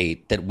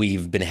state that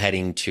we've been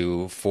heading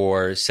to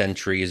for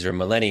centuries or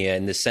millennia,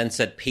 in the sense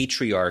that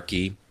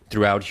patriarchy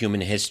throughout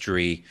human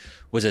history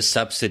was a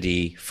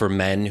subsidy for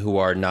men who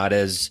are not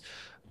as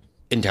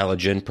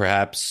intelligent,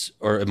 perhaps,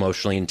 or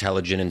emotionally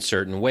intelligent in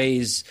certain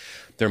ways.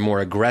 They're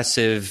more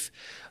aggressive.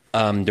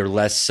 They're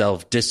less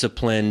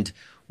self-disciplined.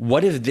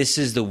 What if this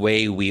is the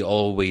way we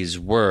always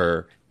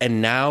were,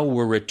 and now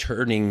we're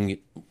returning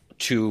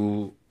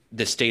to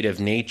the state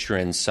of nature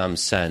in some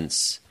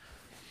sense?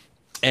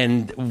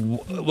 And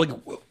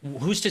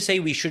who's to say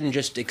we shouldn't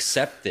just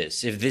accept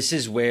this? If this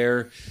is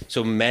where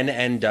men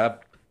end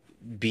up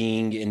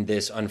being in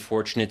this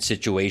unfortunate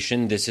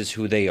situation, this is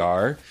who they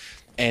are,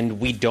 and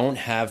we don't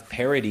have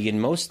parity in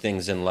most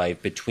things in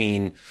life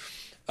between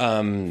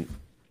any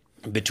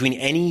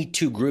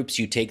two groups.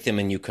 You take them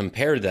and you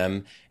compare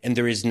them, and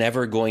there is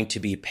never going to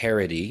be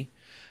parity.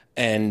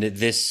 And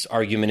this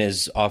argument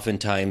is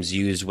oftentimes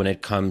used when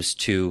it comes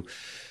to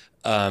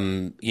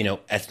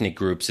ethnic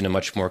groups in a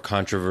much more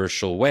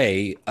controversial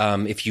way.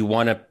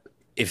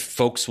 If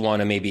folks want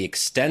to maybe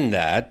extend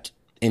that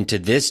into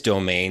this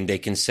domain, they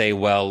can say,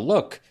 well,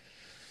 look,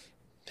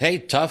 hey,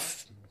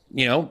 tough,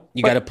 you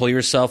got to pull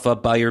yourself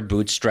up by your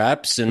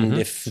bootstraps. And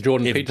if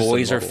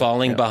boys are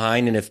falling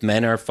behind and if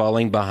men are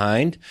falling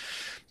behind,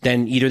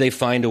 then either they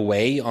find a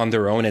way on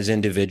their own as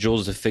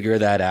individuals to figure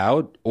that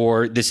out,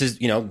 or this is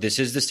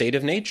the state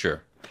of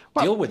nature.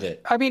 Well, deal with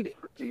it. I mean,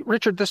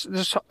 Richard, this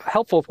is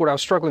helpful with what I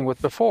was struggling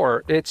with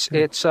before. It's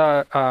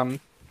earlier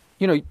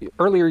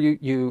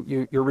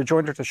your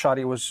rejoinder to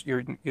Shadi was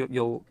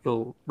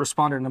you'll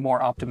respond in a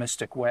more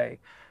optimistic way.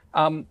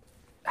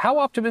 How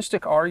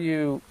optimistic are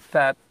you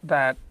that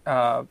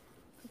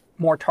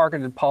more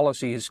targeted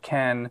policies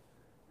can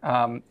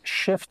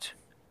shift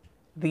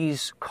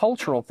these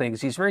cultural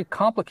things, these very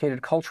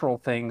complicated cultural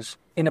things,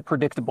 in a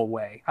predictable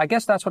way? I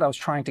guess that's what I was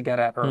trying to get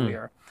at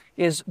earlier.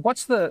 Is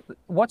what's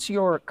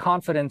your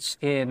confidence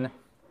in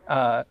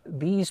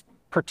these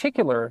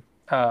particular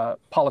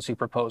policy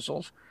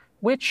proposals,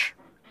 which,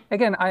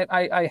 again,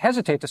 I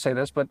hesitate to say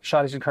this, but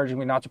Shadi's encouraging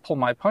me not to pull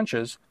my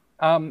punches,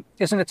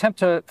 is an attempt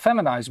to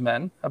feminize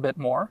men a bit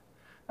more,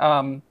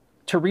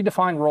 to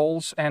redefine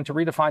roles and to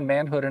redefine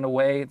manhood in a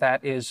way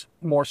that is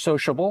more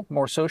sociable,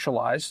 more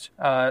socialized,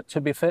 to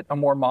befit a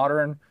more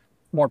modern,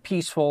 more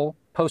peaceful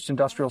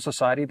post-industrial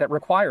society that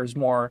requires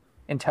more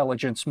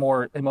intelligence,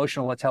 more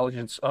emotional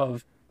intelligence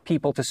of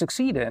people to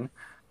succeed in.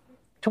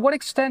 To what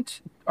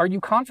extent are you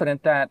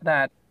confident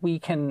that we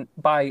can,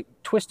 by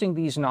twisting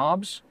these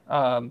knobs,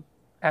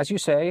 as you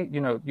say,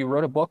 you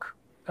wrote a book,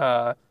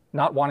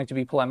 not wanting to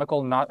be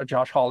polemical, not a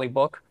Josh Hawley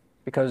book,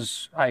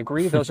 because I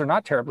agree those are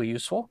not terribly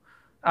useful.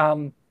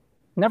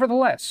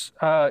 Nevertheless,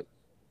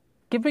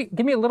 give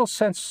me a little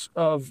sense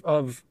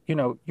of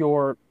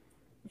your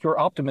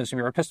optimism,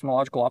 your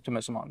epistemological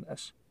optimism on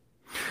this.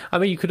 I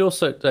mean, you could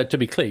also, to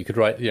be clear, you could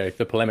write,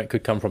 the polemic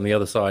could come from the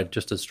other side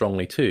just as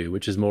strongly too,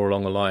 which is more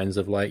along the lines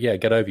of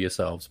get over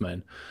yourselves,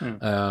 men.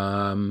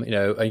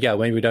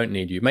 Maybe we don't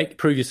need you.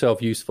 Prove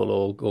yourself useful,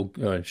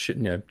 or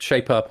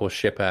shape up or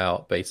ship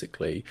out.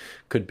 Basically,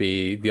 could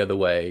be the other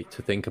way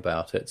to think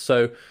about it.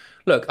 So,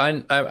 look,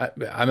 I'm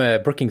a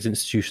Brookings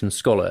Institution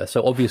scholar,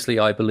 so obviously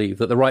I believe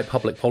that the right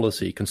public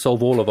policy can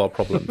solve all of our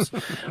problems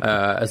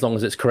as long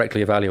as it's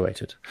correctly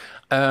evaluated.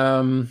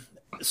 So,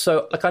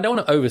 I don't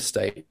want to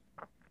overstate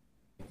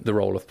the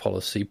role of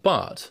policy,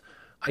 but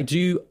I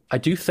do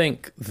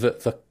think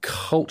that the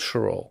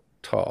cultural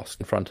task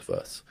in front of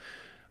us,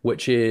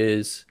 which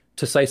is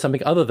to say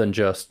something other than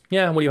just, you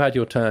had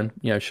your turn,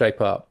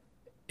 shape up,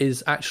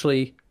 is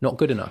actually not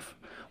good enough.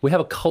 We have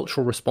a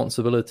cultural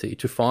responsibility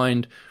to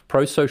find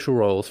pro-social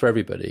roles for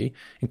everybody,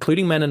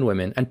 including men and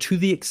women, and to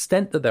the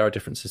extent that there are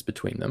differences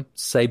between them,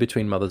 say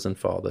between mothers and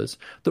fathers,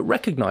 that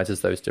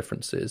recognizes those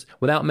differences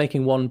without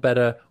making one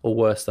better or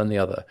worse than the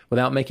other,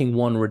 without making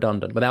one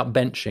redundant, without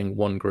benching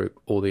one group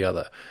or the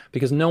other,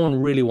 because no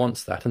one really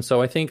wants that. And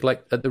so I think,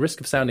 at the risk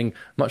of sounding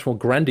much more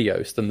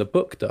grandiose than the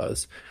book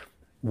does,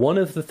 one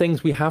of the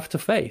things we have to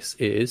face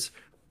is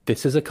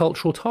this is a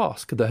cultural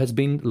task that has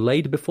been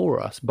laid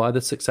before us by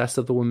the success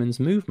of the women's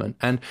movement.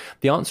 And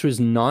the answer is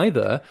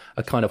neither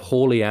a kind of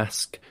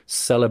Hawley-esque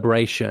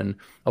celebration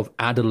of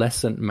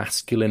adolescent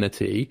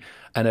masculinity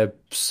and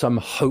some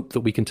hope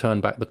that we can turn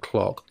back the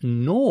clock,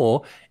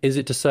 nor is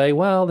it to say,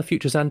 well, the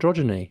future's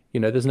androgyny.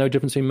 There's no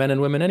difference between men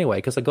and women anyway,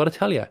 because I've got to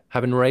tell you,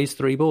 having raised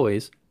 3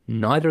 boys,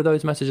 neither of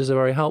those messages are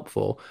very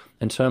helpful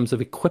in terms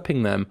of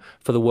equipping them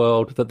for the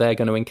world that they're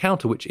going to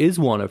encounter, which is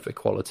one of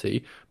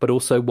equality, but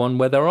also one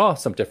where there are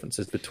some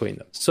differences between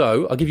them.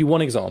 So I'll give you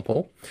one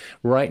example.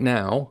 Right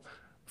now,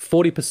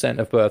 40%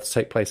 of births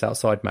take place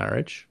outside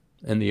marriage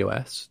in the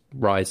US,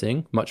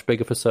 rising, much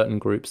bigger for certain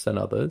groups than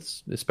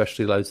others,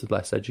 especially those with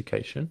less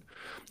education.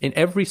 In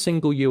every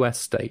single US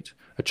state,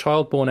 a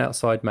child born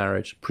outside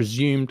marriage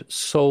presumed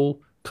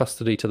sole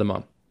custody to the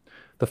mum.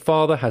 The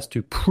father has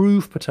to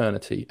prove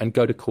paternity and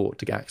go to court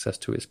to get access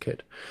to his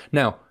kid.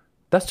 Now,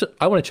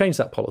 I want to change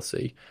that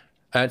policy.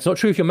 It's not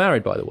true if you're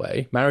married, by the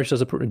way.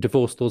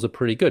 Divorce laws are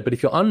pretty good. But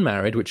if you're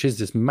unmarried, which is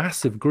this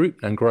massive group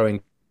and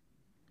growing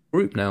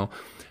group now,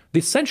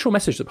 the central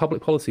message that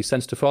public policy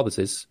sends to fathers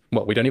is,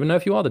 well, we don't even know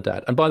if you are the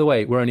dad. And by the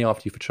way, we're only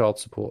after you for child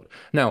support.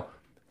 Now,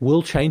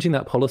 will changing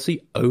that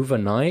policy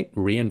overnight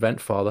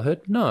reinvent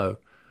fatherhood? No.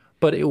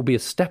 But it will be a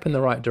step in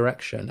the right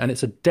direction. And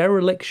it's a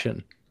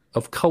dereliction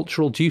of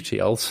cultural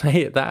duty, I'll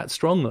say it that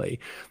strongly,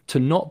 to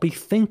not be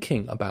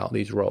thinking about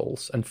these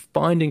roles and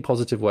finding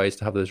positive ways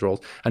to have those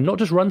roles and not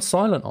just run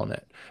silent on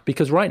it.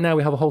 Because right now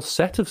we have a whole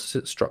set of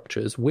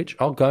structures which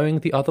are going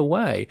the other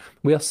way.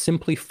 We are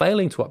simply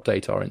failing to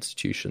update our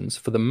institutions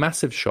for the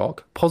massive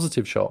shock,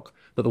 positive shock,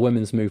 that the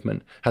women's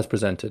movement has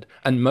presented.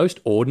 And most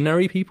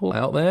ordinary people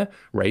out there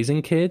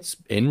raising kids,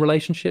 in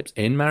relationships,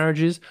 in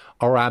marriages,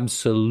 are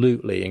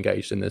absolutely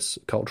engaged in this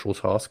cultural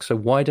task. So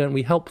why don't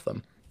we help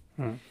them?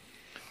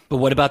 But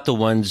what about the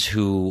ones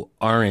who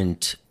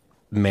aren't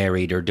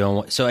married or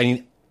don't? So, I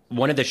mean,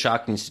 one of the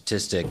shocking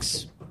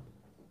statistics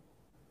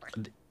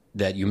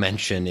that you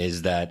mentioned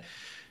is that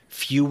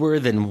fewer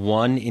than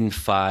 1 in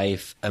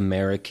 5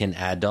 American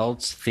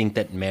adults think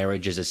that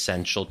marriage is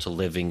essential to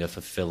living a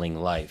fulfilling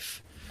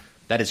life.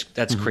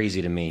 That's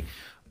crazy to me.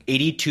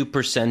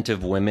 82%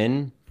 of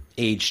women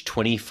aged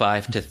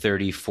 25 to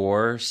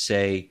 34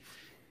 say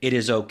it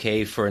is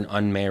okay for an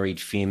unmarried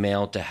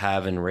female to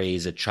have and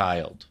raise a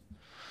child.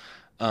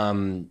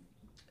 And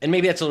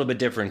maybe that's a little bit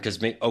different because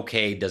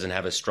okay doesn't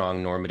have a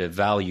strong normative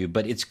value,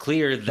 but it's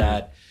clear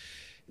that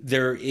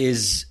there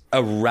is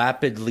a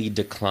rapidly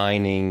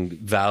declining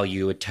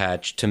value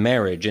attached to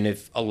marriage. And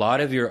if a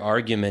lot of your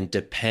argument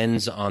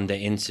depends on the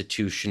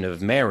institution of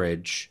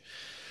marriage,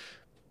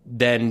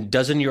 then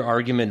doesn't your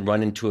argument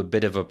run into a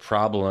bit of a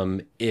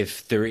problem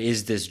if there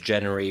is this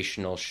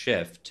generational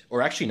shift?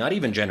 Or actually not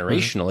even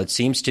generational. It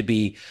seems to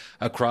be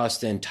across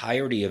the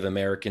entirety of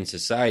American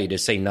society, to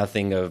say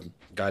nothing of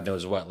God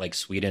knows what, like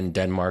Sweden,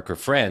 Denmark, or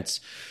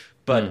France.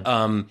 But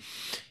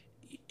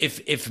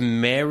if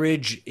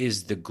marriage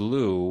is the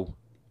glue,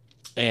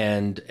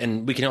 and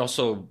we can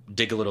also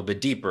dig a little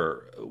bit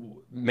deeper,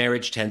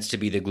 marriage tends to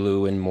be the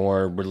glue in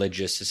more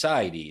religious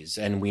societies.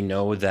 And we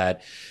know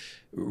that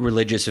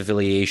religious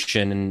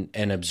affiliation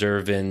and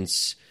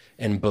observance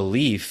and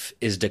belief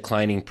is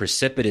declining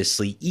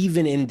precipitously,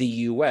 even in the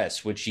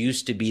U.S., which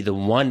used to be the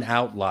one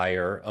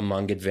outlier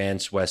among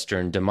advanced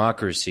Western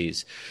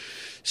democracies.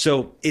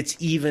 So it's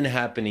even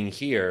happening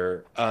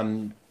here.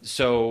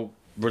 So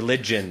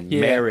religion,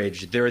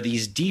 marriage, there are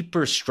these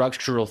deeper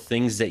structural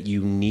things that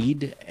you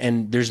need,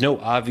 and there's no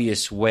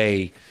obvious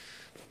way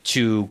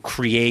to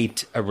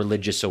create a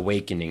religious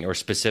awakening, or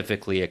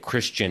specifically a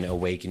Christian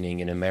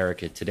awakening in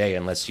America today,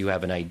 unless you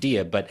have an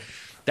idea. But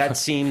that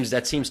seems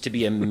to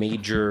be a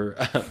major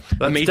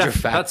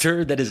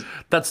factor.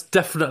 That's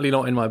definitely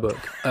not in my book,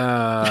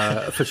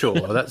 for sure.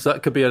 That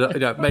could be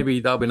maybe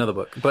that'll be another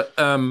book. But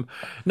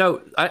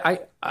no, I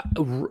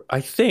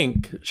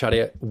think,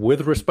 Shadia,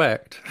 with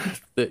respect,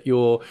 that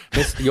you're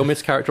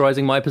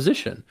mischaracterizing my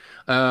position.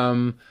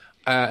 And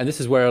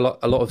this is where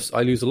I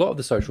lose a lot of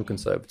the social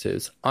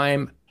conservatives.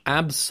 I'm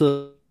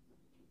absolutely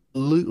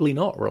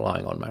not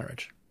relying on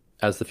marriage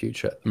as the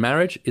future.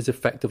 Marriage is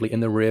effectively in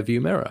the rearview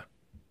mirror,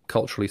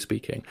 culturally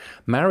speaking.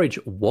 Marriage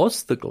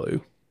was the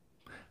glue,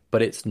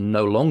 but it's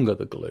no longer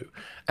the glue.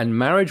 And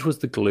marriage was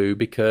the glue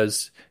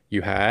because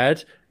you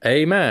had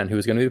a man who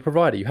was going to be the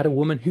provider. You had a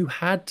woman who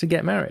had to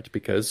get married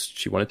because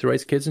she wanted to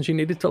raise kids and she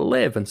needed to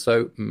live. And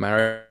so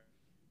marriage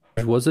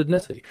was a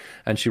necessity.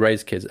 And she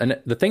raised kids. And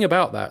the thing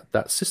about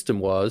that system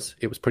was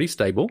it was pretty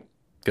stable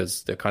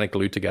because they're kind of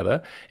glued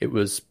together. It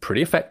was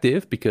pretty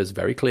effective because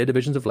very clear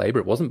divisions of labor.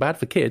 It wasn't bad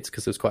for kids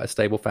because it was quite a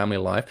stable family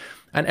life.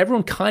 And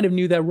everyone kind of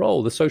knew their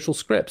role, the social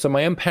scripts. And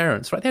my own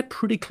parents, right, they had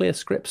pretty clear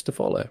scripts to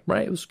follow,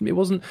 right? It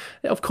wasn't,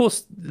 of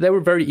course, they were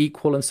very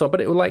equal and so on,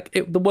 but it was like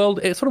the world,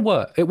 it sort of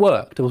worked. It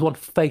worked. There was one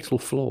fatal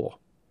flaw,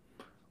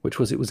 which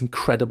was it was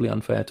incredibly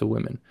unfair to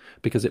women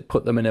because it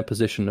put them in a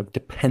position of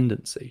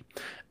dependency.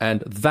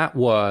 And that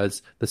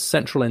was the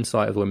central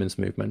insight of the women's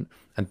movement.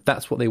 And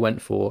that's what they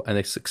went for, and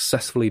they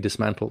successfully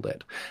dismantled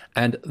it.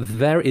 And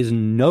there is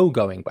no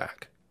going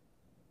back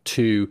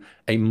to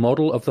a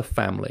model of the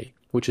family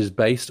which is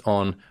based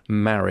on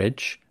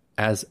marriage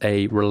as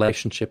a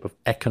relationship of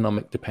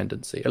economic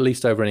dependency, at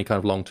least over any kind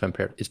of long-term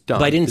period. It's done.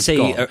 But I didn't It's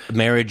say gone.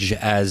 Marriage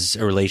as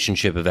a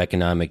relationship of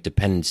economic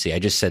dependency. I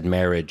just said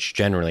marriage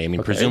generally. I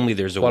mean, presumably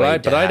there's a way to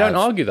But I don't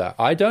argue that.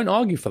 I don't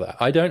argue for that.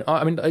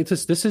 I mean,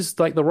 this is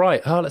like the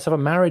right. Oh, let's have a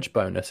marriage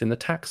bonus in the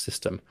tax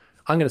system.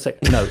 I'm going to say,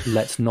 no,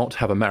 let's not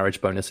have a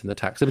marriage bonus in the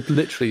tax. It's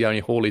literally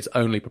only Hawley's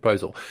only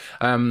proposal.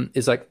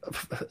 It's like,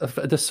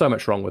 there's so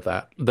much wrong with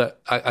that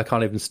I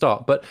can't even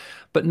start. But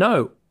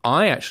no,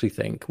 I actually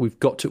think we've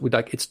got to,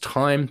 it's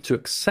time to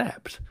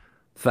accept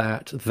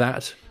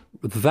that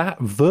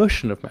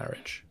version of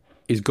marriage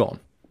is gone.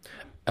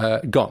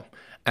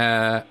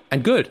 And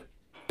good,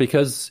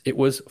 because it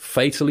was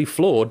fatally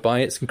flawed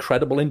by its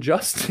incredible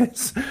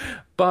injustice.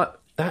 But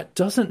that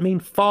doesn't mean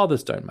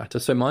fathers don't matter.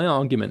 So my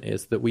argument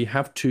is that we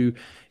have to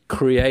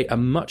create a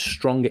much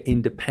stronger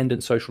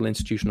independent social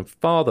institution of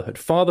fatherhood.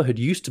 Fatherhood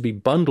used to be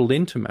bundled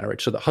into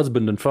marriage so that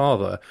husband and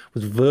father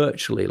was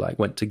virtually like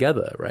went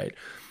together, right?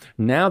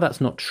 Now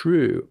that's not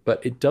true,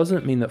 but it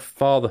doesn't mean that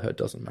fatherhood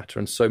doesn't matter.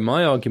 And so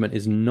my argument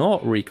is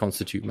not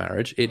reconstitute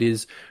marriage. It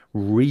is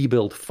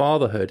rebuild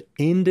fatherhood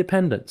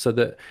independent so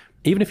that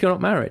even if you're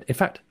not married, in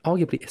fact,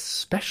 arguably,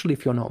 especially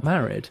if you're not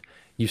married,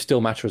 you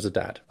still matter as a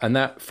dad. And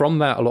that from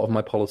that, a lot of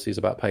my policies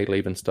about paid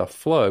leave and stuff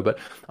flow. But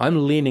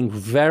I'm leaning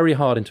very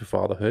hard into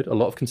fatherhood. A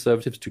lot of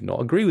conservatives do not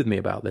agree with me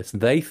about this.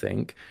 They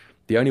think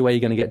the only way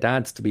you're going to get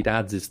dads to be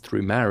dads is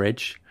through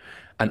marriage.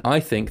 And I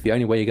think the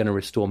only way you're going to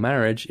restore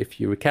marriage, if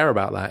you care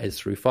about that, is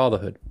through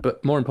fatherhood.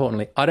 But more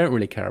importantly, I don't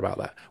really care about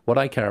that. What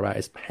I care about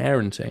is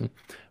parenting,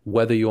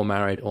 whether you're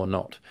married or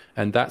not.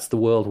 And that's the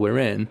world we're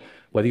in,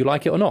 whether you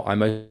like it or not. I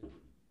mostly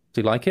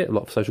like it. A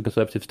lot of social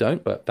conservatives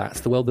don't, but that's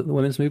the world that the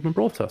women's movement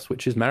brought us,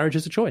 which is marriage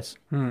is a choice.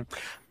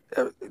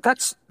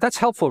 That's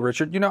helpful,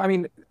 Richard. I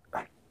mean,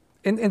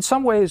 in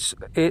some ways,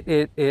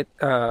 it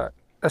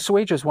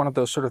assuages one of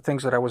those sort of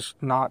things that I was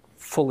not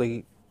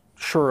fully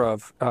sure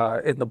of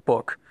in the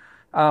book.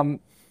 To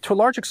a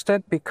large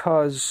extent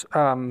because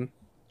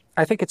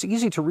I think it's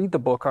easy to read the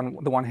book on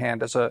the one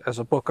hand as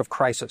a book of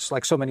crisis,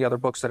 like so many other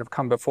books that have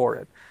come before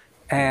it,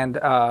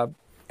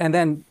 and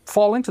then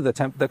fall into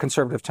the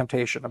conservative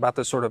temptation about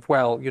this sort of,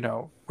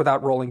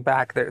 without rolling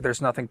back, there's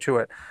nothing to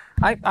it.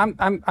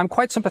 I'm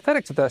quite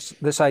sympathetic to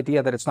this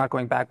idea that it's not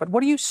going back. But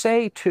what do you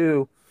say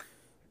to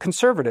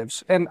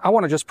conservatives? And I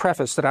want to just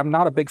preface that I'm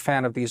not a big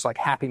fan of these like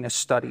happiness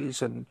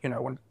studies, and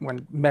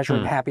when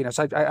measuring happiness,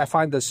 I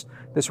find this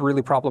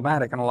really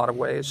problematic in a lot of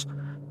ways.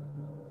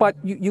 But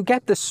you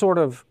get this sort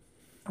of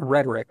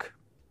rhetoric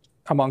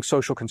among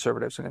social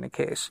conservatives in any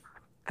case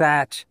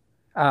that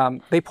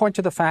they point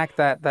to the fact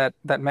that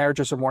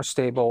marriages are more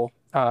stable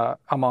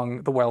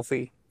among the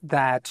wealthy,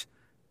 that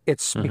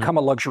it's become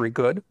a luxury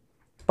good,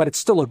 but it's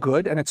still a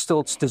good and it's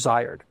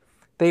desired.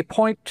 They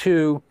point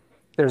to,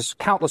 there's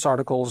countless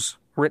articles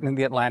written in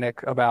The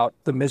Atlantic about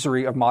the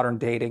misery of modern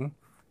dating,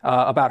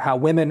 about how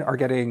women are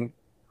getting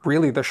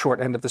really the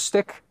short end of the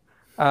stick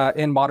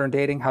in modern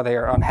dating, how they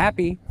are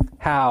unhappy,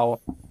 how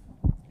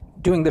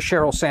doing the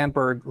Sheryl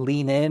Sandberg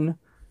lean in,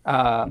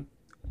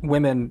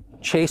 women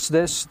chase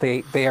this.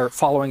 They are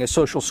following a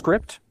social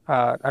script.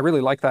 I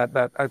really like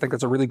that. I think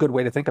that's a really good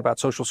way to think about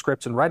social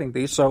scripts and writing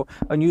these. So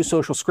a new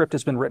social script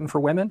has been written for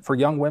women, for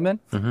young women.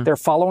 They're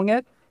following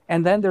it.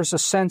 And then there's a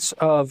sense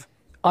of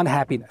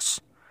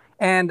unhappiness.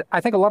 And I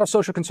think a lot of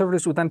social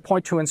conservatives would then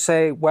point to and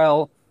say,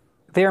 well,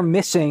 they're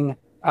missing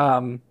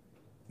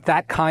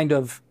that kind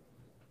of,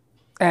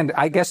 and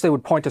I guess they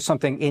would point to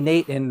something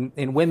innate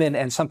in women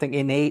and something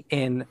innate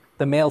in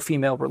the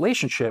male-female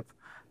relationship,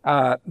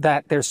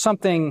 that there's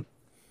something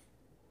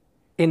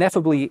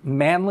ineffably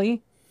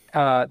manly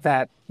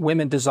that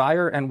women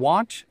desire and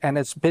want, and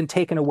it's been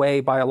taken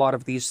away by a lot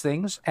of these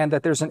things, and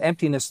that there's an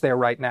emptiness there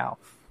right now,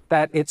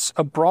 that it's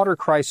a broader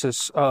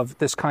crisis of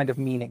this kind of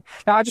meaning.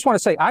 Now, I just want to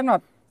say,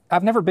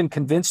 I've never been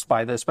convinced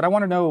by this, but I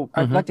want to know,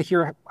 I'd like to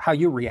hear how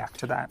you react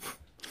to that.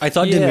 I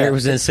thought Damir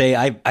was going to say,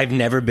 I've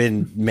never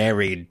been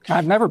married.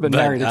 I've never been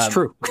married, it's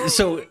true.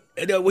 So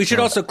we should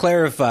also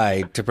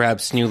clarify to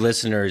perhaps new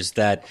listeners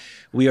that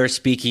we are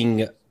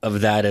speaking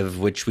of that of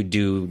which we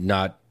do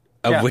not,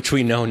 which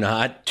we know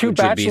not. Two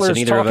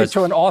bachelors talking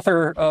to an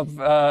author of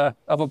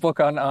a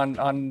book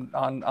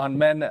on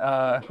men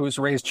who's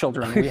raised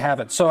children. We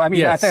haven't. So, I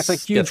mean, that's a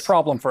huge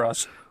problem for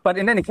us. But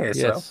in any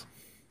case, so.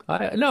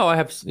 I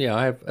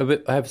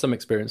have some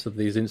experience of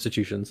these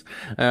institutions,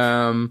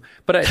 but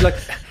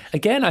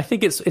again, I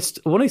think it's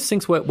one of these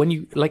things where when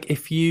you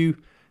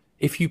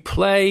if you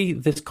play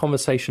this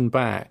conversation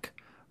back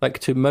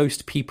to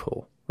most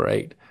people,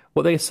 right?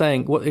 What they're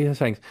saying,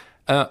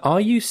 are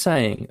you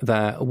saying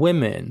that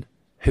women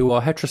who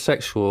are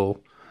heterosexual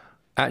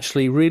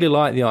actually really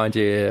like the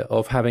idea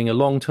of having a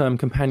long-term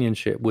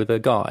companionship with a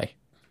guy?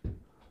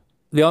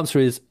 The answer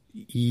is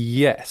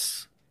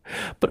yes,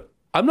 but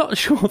I'm not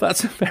sure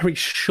that's a very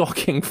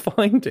shocking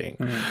finding,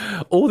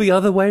 or the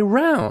other way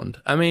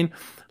round. I mean,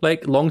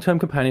 long-term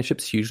companionship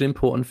is hugely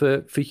important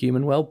for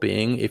human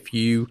well-being. If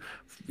you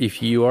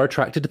are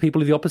attracted to people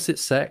of the opposite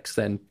sex,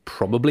 then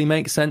probably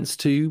makes sense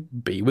to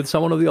be with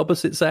someone of the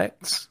opposite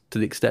sex. To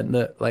the extent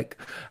that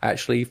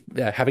actually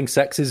having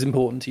sex is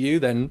important to you,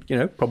 then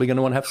probably going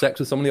to want to have sex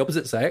with someone of the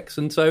opposite sex.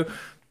 And so,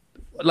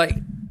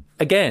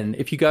 again,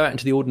 if you go out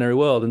into the ordinary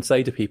world and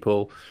say to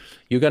people,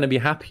 you're going to be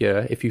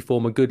happier if you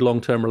form a good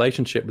long-term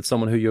relationship with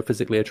someone who you're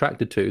physically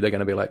attracted to, they're going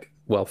to be like,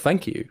 well,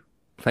 thank you,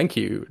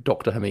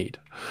 Dr. Hamid,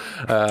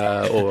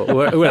 or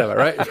whatever,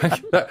 right?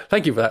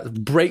 Thank you for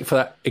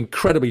that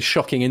incredibly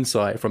shocking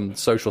insight from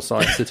Social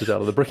Science Citadel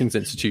of the Brookings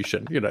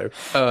Institution,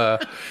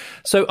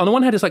 So on the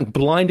one hand, it's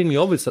blindingly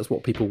obvious that's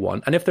what people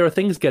want. And if there are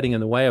things getting in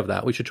the way of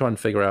that, we should try and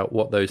figure out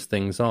what those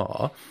things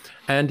are.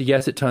 And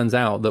yes, it turns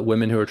out that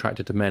women who are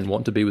attracted to men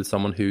want to be with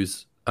someone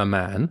who's a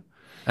man,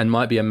 and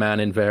might be a man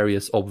in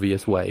various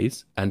obvious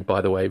ways, and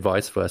by the way,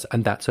 vice versa.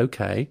 And that's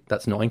okay.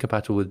 That's not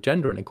incompatible with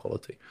gender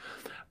inequality.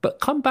 But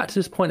come back to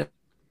this point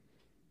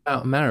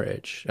about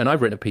marriage, and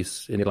I've written a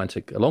piece in The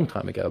Atlantic a long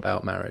time ago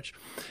about marriage,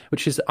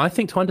 which is, I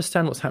think, to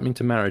understand what's happening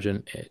to marriage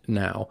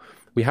now,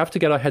 we have to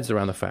get our heads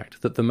around the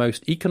fact that the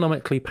most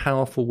economically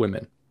powerful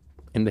women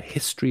in the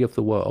history of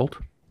the world,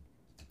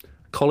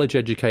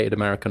 college-educated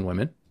American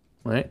women,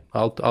 right?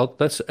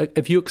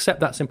 If you accept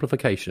that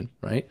simplification,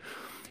 right?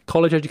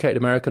 college-educated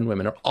American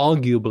women are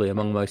arguably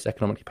among the most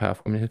economically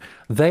powerful women.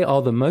 They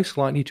are the most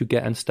likely to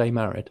get and stay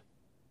married.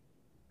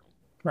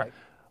 Right.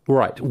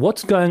 Right.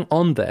 What's going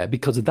on there?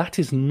 Because that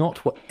is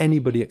not what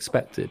anybody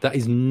expected. That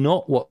is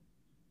not what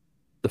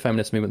the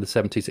feminist movement of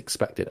the 70s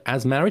expected.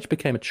 As marriage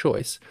became a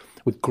choice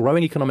with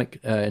growing economic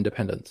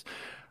independence,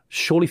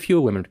 surely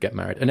fewer women would get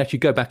married. And if you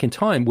go back in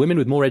time, women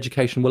with more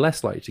education were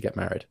less likely to get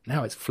married.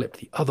 Now it's flipped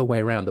the other way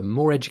around. The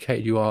more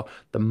educated you are,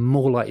 the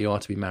more likely you are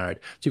to be married.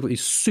 So you've got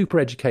these super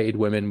educated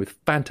women with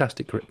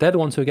fantastic careers. They're the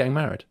ones who are getting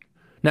married.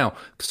 Now,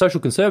 social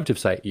conservatives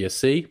say, you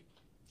see,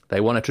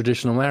 they want a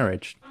traditional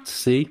marriage.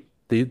 See,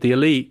 the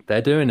elite,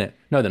 they're doing it.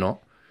 No, they're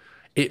not.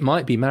 It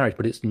might be marriage,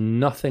 but it's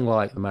nothing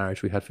like the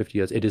marriage we had 50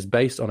 years. It is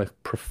based on a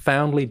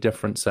profoundly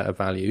different set of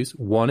values.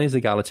 One is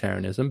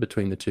egalitarianism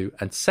between the two.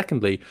 And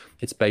secondly,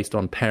 it's based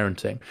on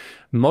parenting.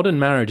 Modern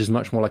marriage is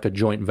much more like a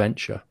joint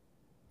venture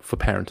for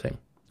parenting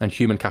and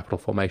human capital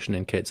formation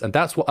in kids. And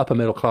that's what upper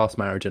middle class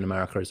marriage in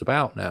America is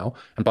about now.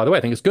 And by the way,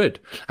 I think it's good.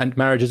 And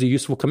marriage is a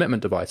useful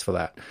commitment device for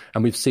that.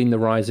 And we've seen the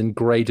rise in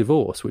grey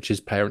divorce, which is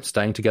parents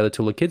staying together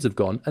till the kids have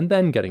gone and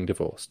then getting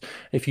divorced.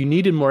 If you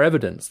needed more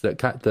evidence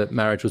that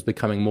marriage was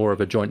becoming more of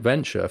a joint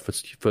venture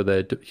for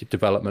the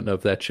development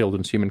of their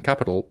children's human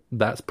capital,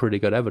 that's pretty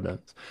good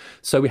evidence.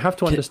 So we have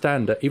to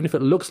understand that even if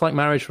it looks like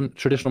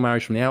traditional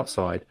marriage from the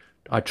outside,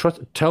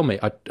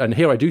 and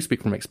here I do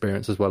speak from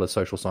experience as well as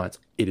social science,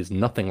 it is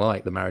nothing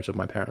like the marriage of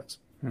my parents.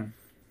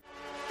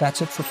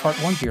 That's it for part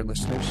 1, dear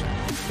listeners.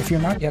 If you're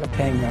not yet a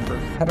paying member,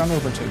 head on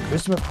over to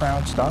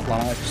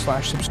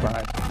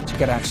wisdomofcrowds.live/subscribe to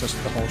get access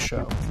to the whole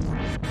show.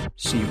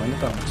 See you in the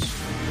bonus.